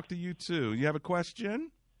good to talk to you, too. You have a question?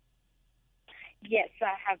 Yes,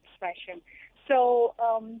 I have a question. So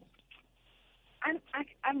I'm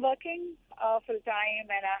working full time,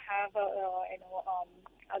 and I have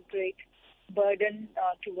a great burden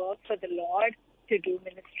to work for the Lord, to do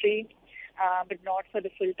ministry, but not for the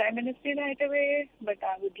full time ministry right away. But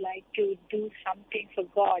I would like to do something for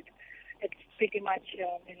God. It's pretty much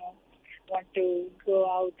want to go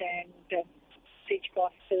out and preach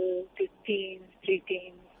gospel to teens,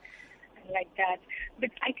 preteens, and like that.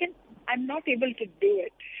 But I'm not able to do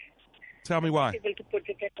it. Tell me why. I'm not able to put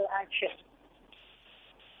it into action.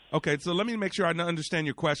 Okay, so let me make sure I understand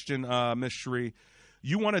your question, Ms. Shri.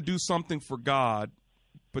 You want to do something for God,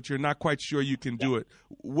 but you're not quite sure you can do it.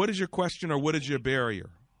 What is your question, or what is your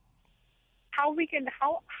barrier? How I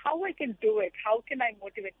can do it? How can I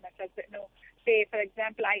motivate myself? Say, for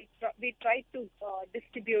example, we tried to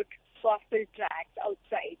distribute gospel tracts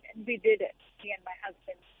outside, and we did it, me and my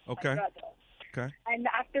husband, my brother. Okay. And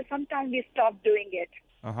after some time, we stopped doing it.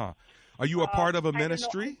 Uh-huh. Are you a part of a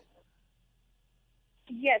ministry?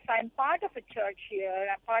 Yes, I'm part of a church here.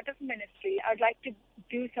 I'm part of a ministry. I'd like to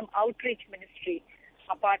do some outreach ministry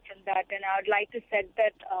apart from that, and I would like to set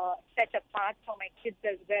apart for my kids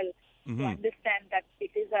as well, to understand that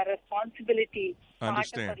it is our responsibility,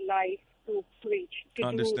 part of our life, to preach,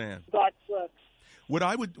 to do God's work. What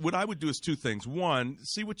I would do is two things. One,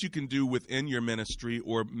 see what you can do within your ministry,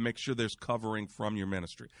 or make sure there's covering from your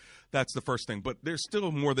ministry. That's the first thing. But there's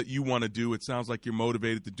still more that you want to do. It sounds like you're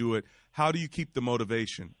motivated to do it. How do you keep the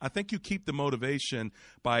motivation? I think you keep the motivation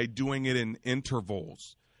by doing it in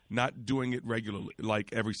intervals, not doing it regularly,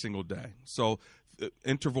 like every single day. So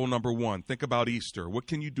interval number one, think about Easter. What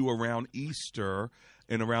can you do around Easter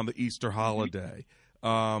and around the Easter holiday?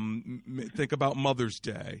 Think about Mother's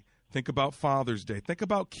Day. Think about Father's Day. Think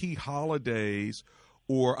about key holidays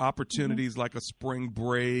or opportunities like a spring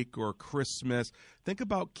break or Christmas. Think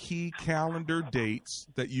about key calendar dates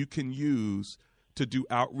that you can use to do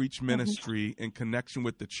outreach ministry in connection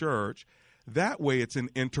with the church. That way it's in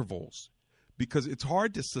intervals, because it's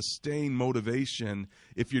hard to sustain motivation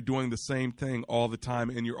if you're doing the same thing all the time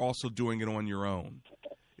and you're also doing it on your own.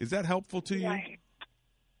 Is that helpful to you? Right.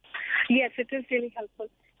 Yes, it is really helpful.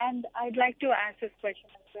 And I'd like to ask this question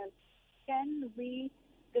as well. Can we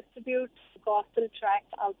distribute gospel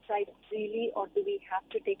tracts outside freely, or do we have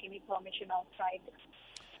to take any permission outside?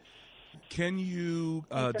 Can you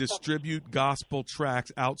distribute gospel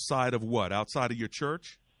tracts outside of what? Outside of your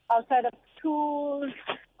church? Outside of schools,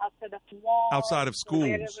 outside of malls. Outside of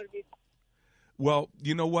schools. Well,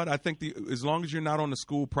 you know what? I think as long as you're not on the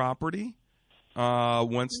school property,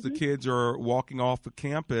 Once the kids are walking off the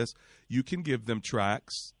campus, you can give them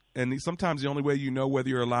tracts. And sometimes the only way you know whether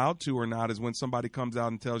you're allowed to or not is when somebody comes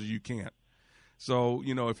out and tells you can't. So,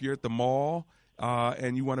 if you're at the mall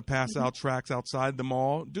and you want to pass out tracts outside the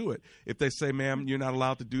mall, do it. If they say, ma'am, you're not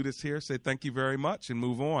allowed to do this here, say thank you very much and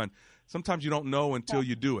move on. Sometimes you don't know until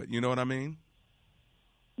you do it. You know what I mean?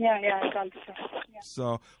 Yeah, I understand. Yeah.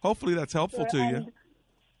 So hopefully that's helpful to you.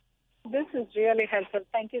 This is really helpful.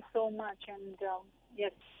 Thank you so much. And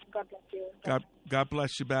yes, God bless you. God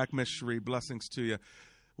bless you back, Miss Cherie. Blessings to you.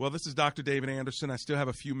 Well, this is Dr. David Anderson. I still have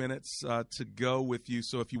a few minutes to go with you,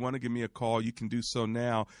 so if you want to give me a call, you can do so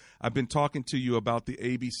now. I've been talking to you about the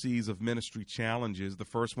ABCs of ministry challenges. The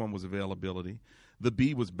first one was availability. The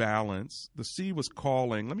B was balance. The C was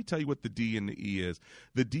calling. Let me tell you what the D and the E is.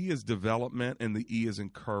 The D is development, and the E is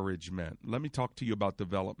encouragement. Let me talk to you about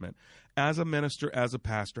development. As a minister, as a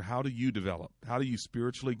pastor, how do you develop? How do you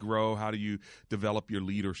spiritually grow? How do you develop your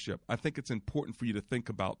leadership? I think it's important for you to think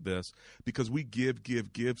about this because we give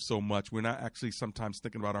so much. We're not actually sometimes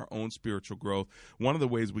thinking about our own spiritual growth. One of the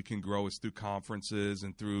ways we can grow is through conferences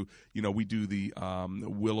and through, we do the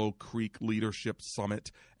Willow Creek Leadership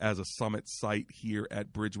Summit as a summit site here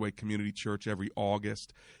at Bridgeway Community Church every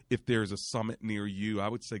August. If there's a summit near you, I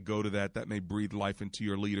would say go to that. That may breathe life into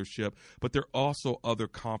your leadership. But there are also other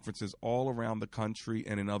conferences all around the country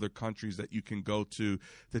and in other countries that you can go to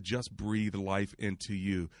that just breathe life into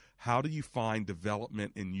you. How do you find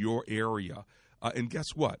development in your area? And guess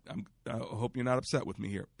what? I hope you're not upset with me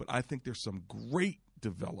here, but I think there's some great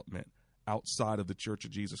development outside of the Church of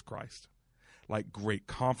Jesus Christ, like great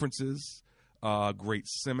conferences, great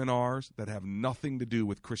seminars that have nothing to do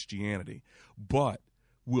with Christianity, but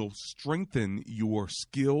will strengthen your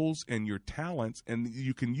skills and your talents, and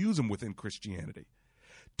you can use them within Christianity.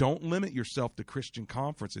 Don't limit yourself to Christian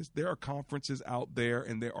conferences. There are conferences out there,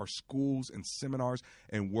 and there are schools and seminars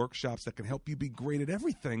and workshops that can help you be great at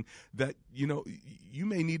everything that, you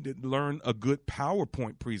may need to learn a good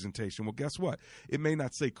PowerPoint presentation. Well, guess what? It may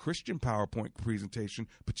not say Christian PowerPoint presentation,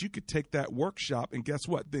 but you could take that workshop and guess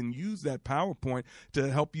what? Then use that PowerPoint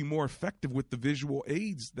to help you more effective with the visual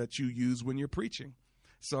aids that you use when you're preaching.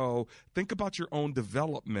 So think about your own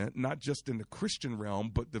development, not just in the Christian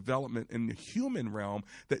realm, but development in the human realm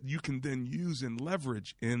that you can then use and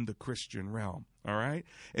leverage in the Christian realm. All right.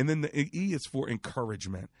 And then the E is for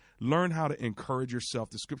encouragement. Learn how to encourage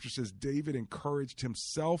yourself. The scripture says David encouraged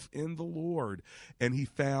himself in the Lord, and he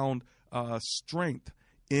found strength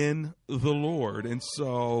in the Lord. And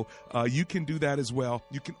so you can do that as well.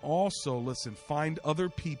 You can also, find other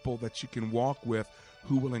people that you can walk with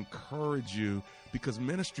who will encourage you, because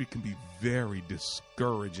ministry can be very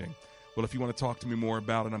discouraging. Well, if you want to talk to me more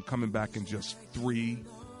about it, I'm coming back in just 3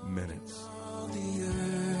 minutes.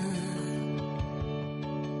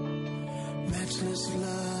 Matchless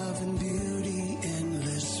love and beauty,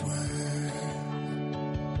 endless world.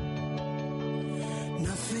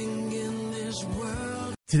 Nothing in this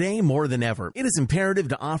world. Today, more than ever, it is imperative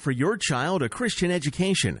to offer your child a Christian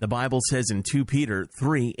education. The Bible says in 2 Peter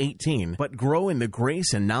 3:18, "But grow in the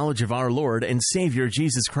grace and knowledge of our Lord and Savior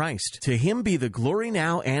Jesus Christ. To him be the glory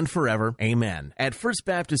now and forever. Amen." At First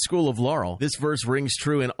Baptist School of Laurel, this verse rings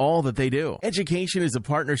true in all that they do. Education is a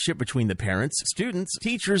partnership between the parents, students,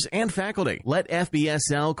 teachers, and faculty. Let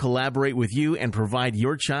FBSL collaborate with you and provide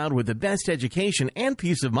your child with the best education and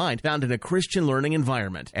peace of mind found in a Christian learning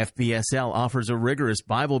environment. FBSL offers a rigorous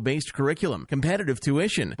Bible-based curriculum, competitive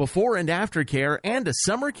tuition, before and after care, and a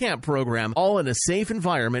summer camp program, all in a safe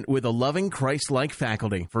environment with a loving Christ-like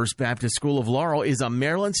faculty. First Baptist School of Laurel is a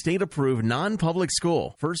Maryland state-approved non-public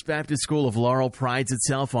school. First Baptist School of Laurel prides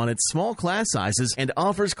itself on its small class sizes and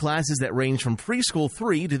offers classes that range from preschool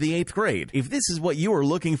 3 to the 8th grade. If this is what you are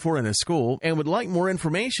looking for in a school and would like more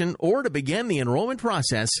information or to begin the enrollment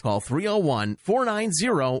process, call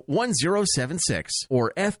 301-490-1076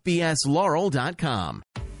 or fbslaurel.com.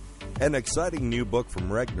 An exciting new book from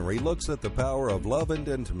Regnery looks at the power of love and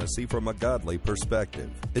intimacy from a godly perspective.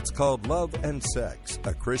 It's called Love and Sex,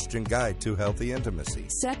 a Christian guide to healthy intimacy.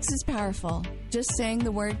 Sex is powerful. Just saying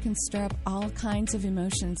the word can stir up all kinds of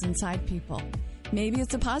emotions inside people. Maybe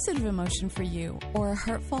it's a positive emotion for you, or a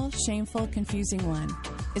hurtful, shameful, confusing one.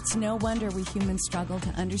 It's no wonder we humans struggle to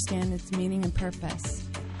understand its meaning and purpose.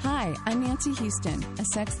 Hi, I'm Nancy Houston, a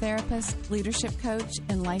sex therapist, leadership coach,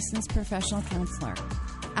 and licensed professional counselor.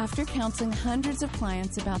 After counseling hundreds of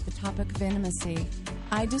clients about the topic of intimacy,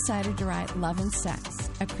 I decided to write Love and Sex,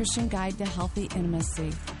 a Christian guide to healthy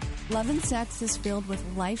intimacy. Love and Sex is filled with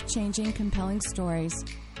life-changing, compelling stories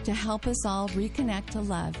to help us all reconnect to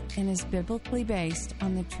love and is biblically based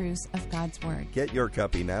on the truths of God's Word. Get your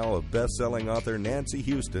copy now of best-selling author Nancy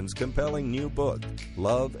Houston's compelling new book,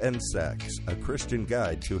 Love and Sex, A Christian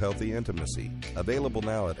Guide to Healthy Intimacy. Available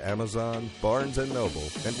now at Amazon, Barnes & Noble,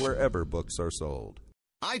 and wherever books are sold.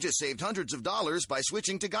 I just saved hundreds of dollars by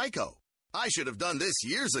switching to Geico. I should have done this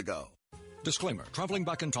years ago. Disclaimer, traveling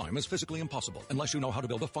back in time is physically impossible unless you know how to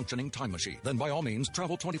build a functioning time machine. Then by all means,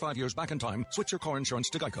 travel 25 years back in time, switch your car insurance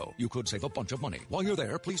to Geico. You could save a bunch of money. While you're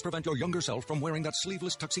there, please prevent your younger self from wearing that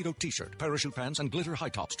sleeveless tuxedo t-shirt, parachute pants, and glitter high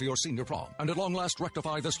tops to your senior prom. And at long last,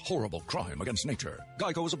 rectify this horrible crime against nature.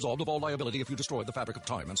 Geico is absolved of all liability if you destroy the fabric of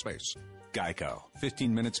time and space. Geico.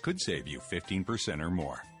 15 minutes could save you 15% or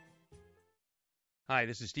more. Hi,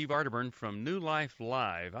 this is Steve Arterburn from New Life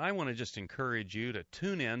Live. I want to just encourage you to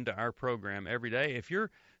tune in to our program every day. If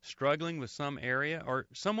you're struggling with some area or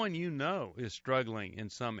someone you know is struggling in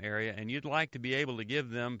some area and you'd like to be able to give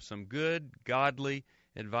them some good, godly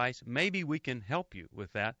advice, maybe we can help you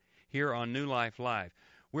with that here on New Life Live.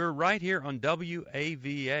 We're right here on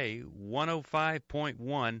WAVA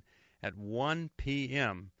 105.1 at 1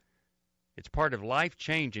 p.m. It's part of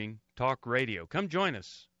life-changing talk radio. Come join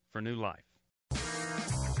us for New Life.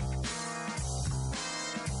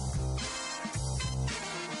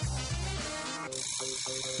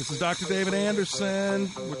 This is Dr. David Anderson.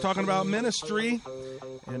 We're talking about ministry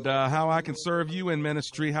and how I can serve you in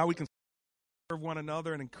ministry, how we can serve one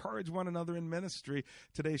another and encourage one another in ministry.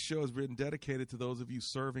 Today's show has been dedicated to those of you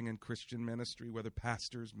serving in Christian ministry, whether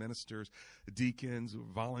pastors, ministers, deacons,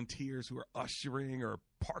 volunteers who are ushering or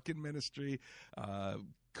parking ministry,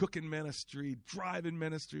 cooking ministry, driving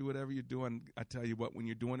ministry, whatever you're doing. I tell you what, when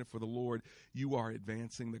you're doing it for the Lord, you are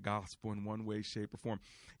advancing the gospel in one way, shape, or form.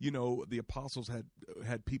 You know, the apostles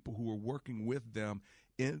had people who were working with them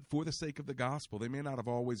for the sake of the gospel. They may not have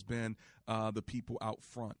always been the people out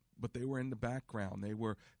front, but they were in the background. They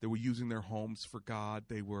were using their homes for God.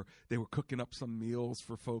 They were cooking up some meals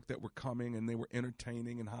for folk that were coming, and they were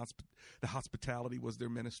entertaining, and the hospitality was their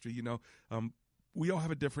ministry. You know, we all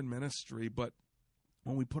have a different ministry, but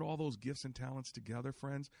when we put all those gifts and talents together,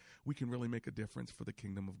 friends, we can really make a difference for the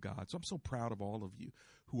kingdom of God. So I'm so proud of all of you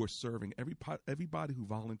who are serving. Everybody who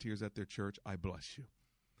volunteers at their church, I bless you.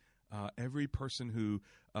 Every person who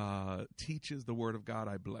teaches the Word of God,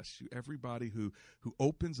 I bless you. Everybody who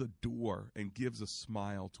opens a door and gives a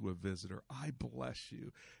smile to a visitor, I bless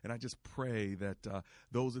you. And I just pray that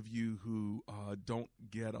those of you who don't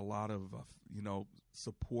get a lot of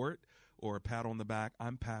support or a pat on the back,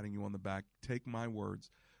 I'm patting you on the back. Take my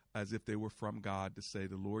words as if they were from God to say,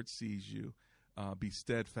 the Lord sees you. Be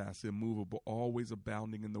steadfast, immovable, always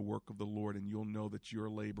abounding in the work of the Lord, and you'll know that your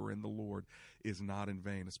labor in the Lord is not in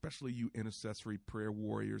vain, especially you intercessory prayer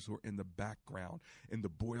warriors who are in the background, in the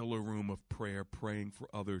boiler room of prayer, praying for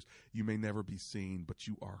others. You may never be seen, but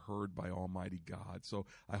you are heard by Almighty God. So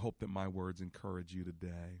I hope that my words encourage you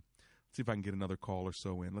today. Let's see if I can get another call or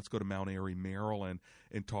so in. Let's go to Mount Airy, Maryland,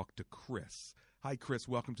 and talk to Chris. Hi, Chris.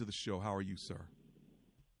 Welcome to the show. How are you, sir?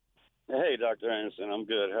 Hey, Dr. Anderson. I'm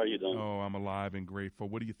good. How are you doing? Oh, I'm alive and grateful.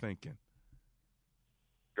 What are you thinking?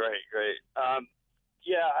 Great.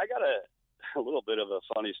 Yeah, I got a little bit of a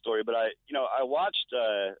funny story, but I watched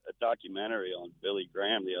a documentary on Billy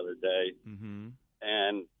Graham the other day,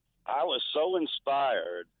 and I was so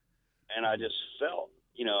inspired, and I just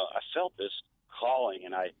felt this calling,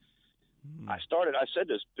 and I said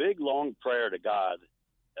this big, long prayer to God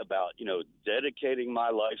about, dedicating my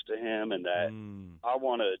life to him, and that I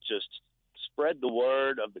want to just spread the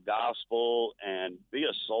word of the gospel and be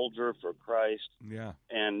a soldier for Christ. Yeah.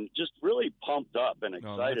 And just really pumped up and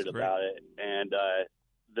excited about it. And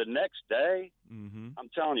the next day, I'm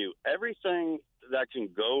telling you, everything that can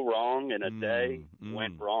go wrong in a day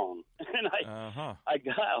went wrong. And I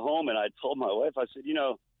got home and I told my wife, I said,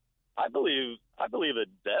 I believe the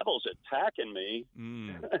devil's attacking me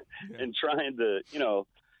and trying to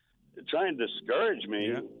discourage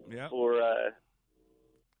me for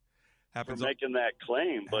making that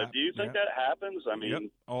claim. But do you think that happens? I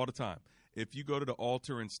mean, all the time. If you go to the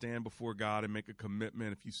altar and stand before God and make a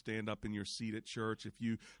commitment, if you stand up in your seat at church, if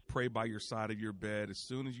you pray by your side of your bed, as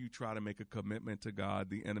soon as you try to make a commitment to God,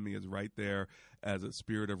 the enemy is right there as a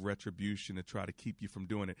spirit of retribution to try to keep you from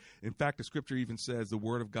doing it. In fact, the scripture even says the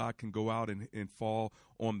word of God can go out and fall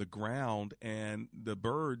on the ground, and the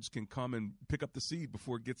birds can come and pick up the seed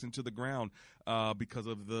before it gets into the ground because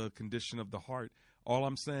of the condition of the heart. All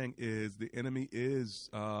I'm saying is the enemy is,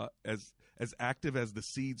 as as active as the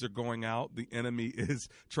seeds are going out, the enemy is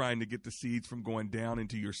trying to get the seeds from going down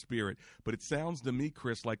into your spirit. But it sounds to me,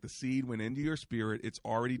 Chris, like the seed went into your spirit. It's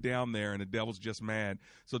already down there, and the devil's just mad.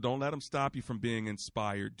 So don't let him stop you from being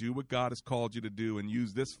inspired. Do what God has called you to do, and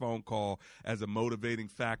use this phone call as a motivating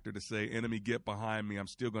factor to say, enemy, get behind me. I'm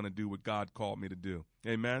still going to do what God called me to do.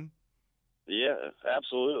 Amen? Yeah,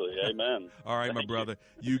 absolutely. Amen. All right, my brother,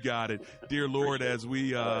 you got it. Dear Lord, as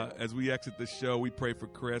we exit the show, we pray for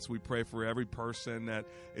Chris. We pray for every person that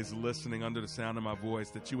is listening under the sound of my voice,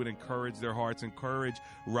 that you would encourage their hearts, encourage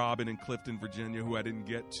Robin in Clifton, Virginia, who I didn't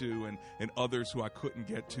get to, and others who I couldn't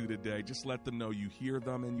get to today. Just let them know you hear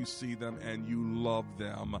them and you see them and you love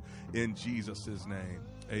them in Jesus' name.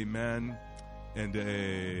 Amen and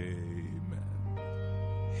amen.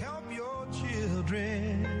 Help your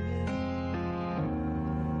children.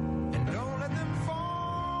 Don't let them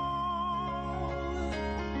fall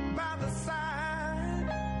by the side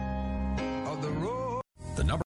of the road. The number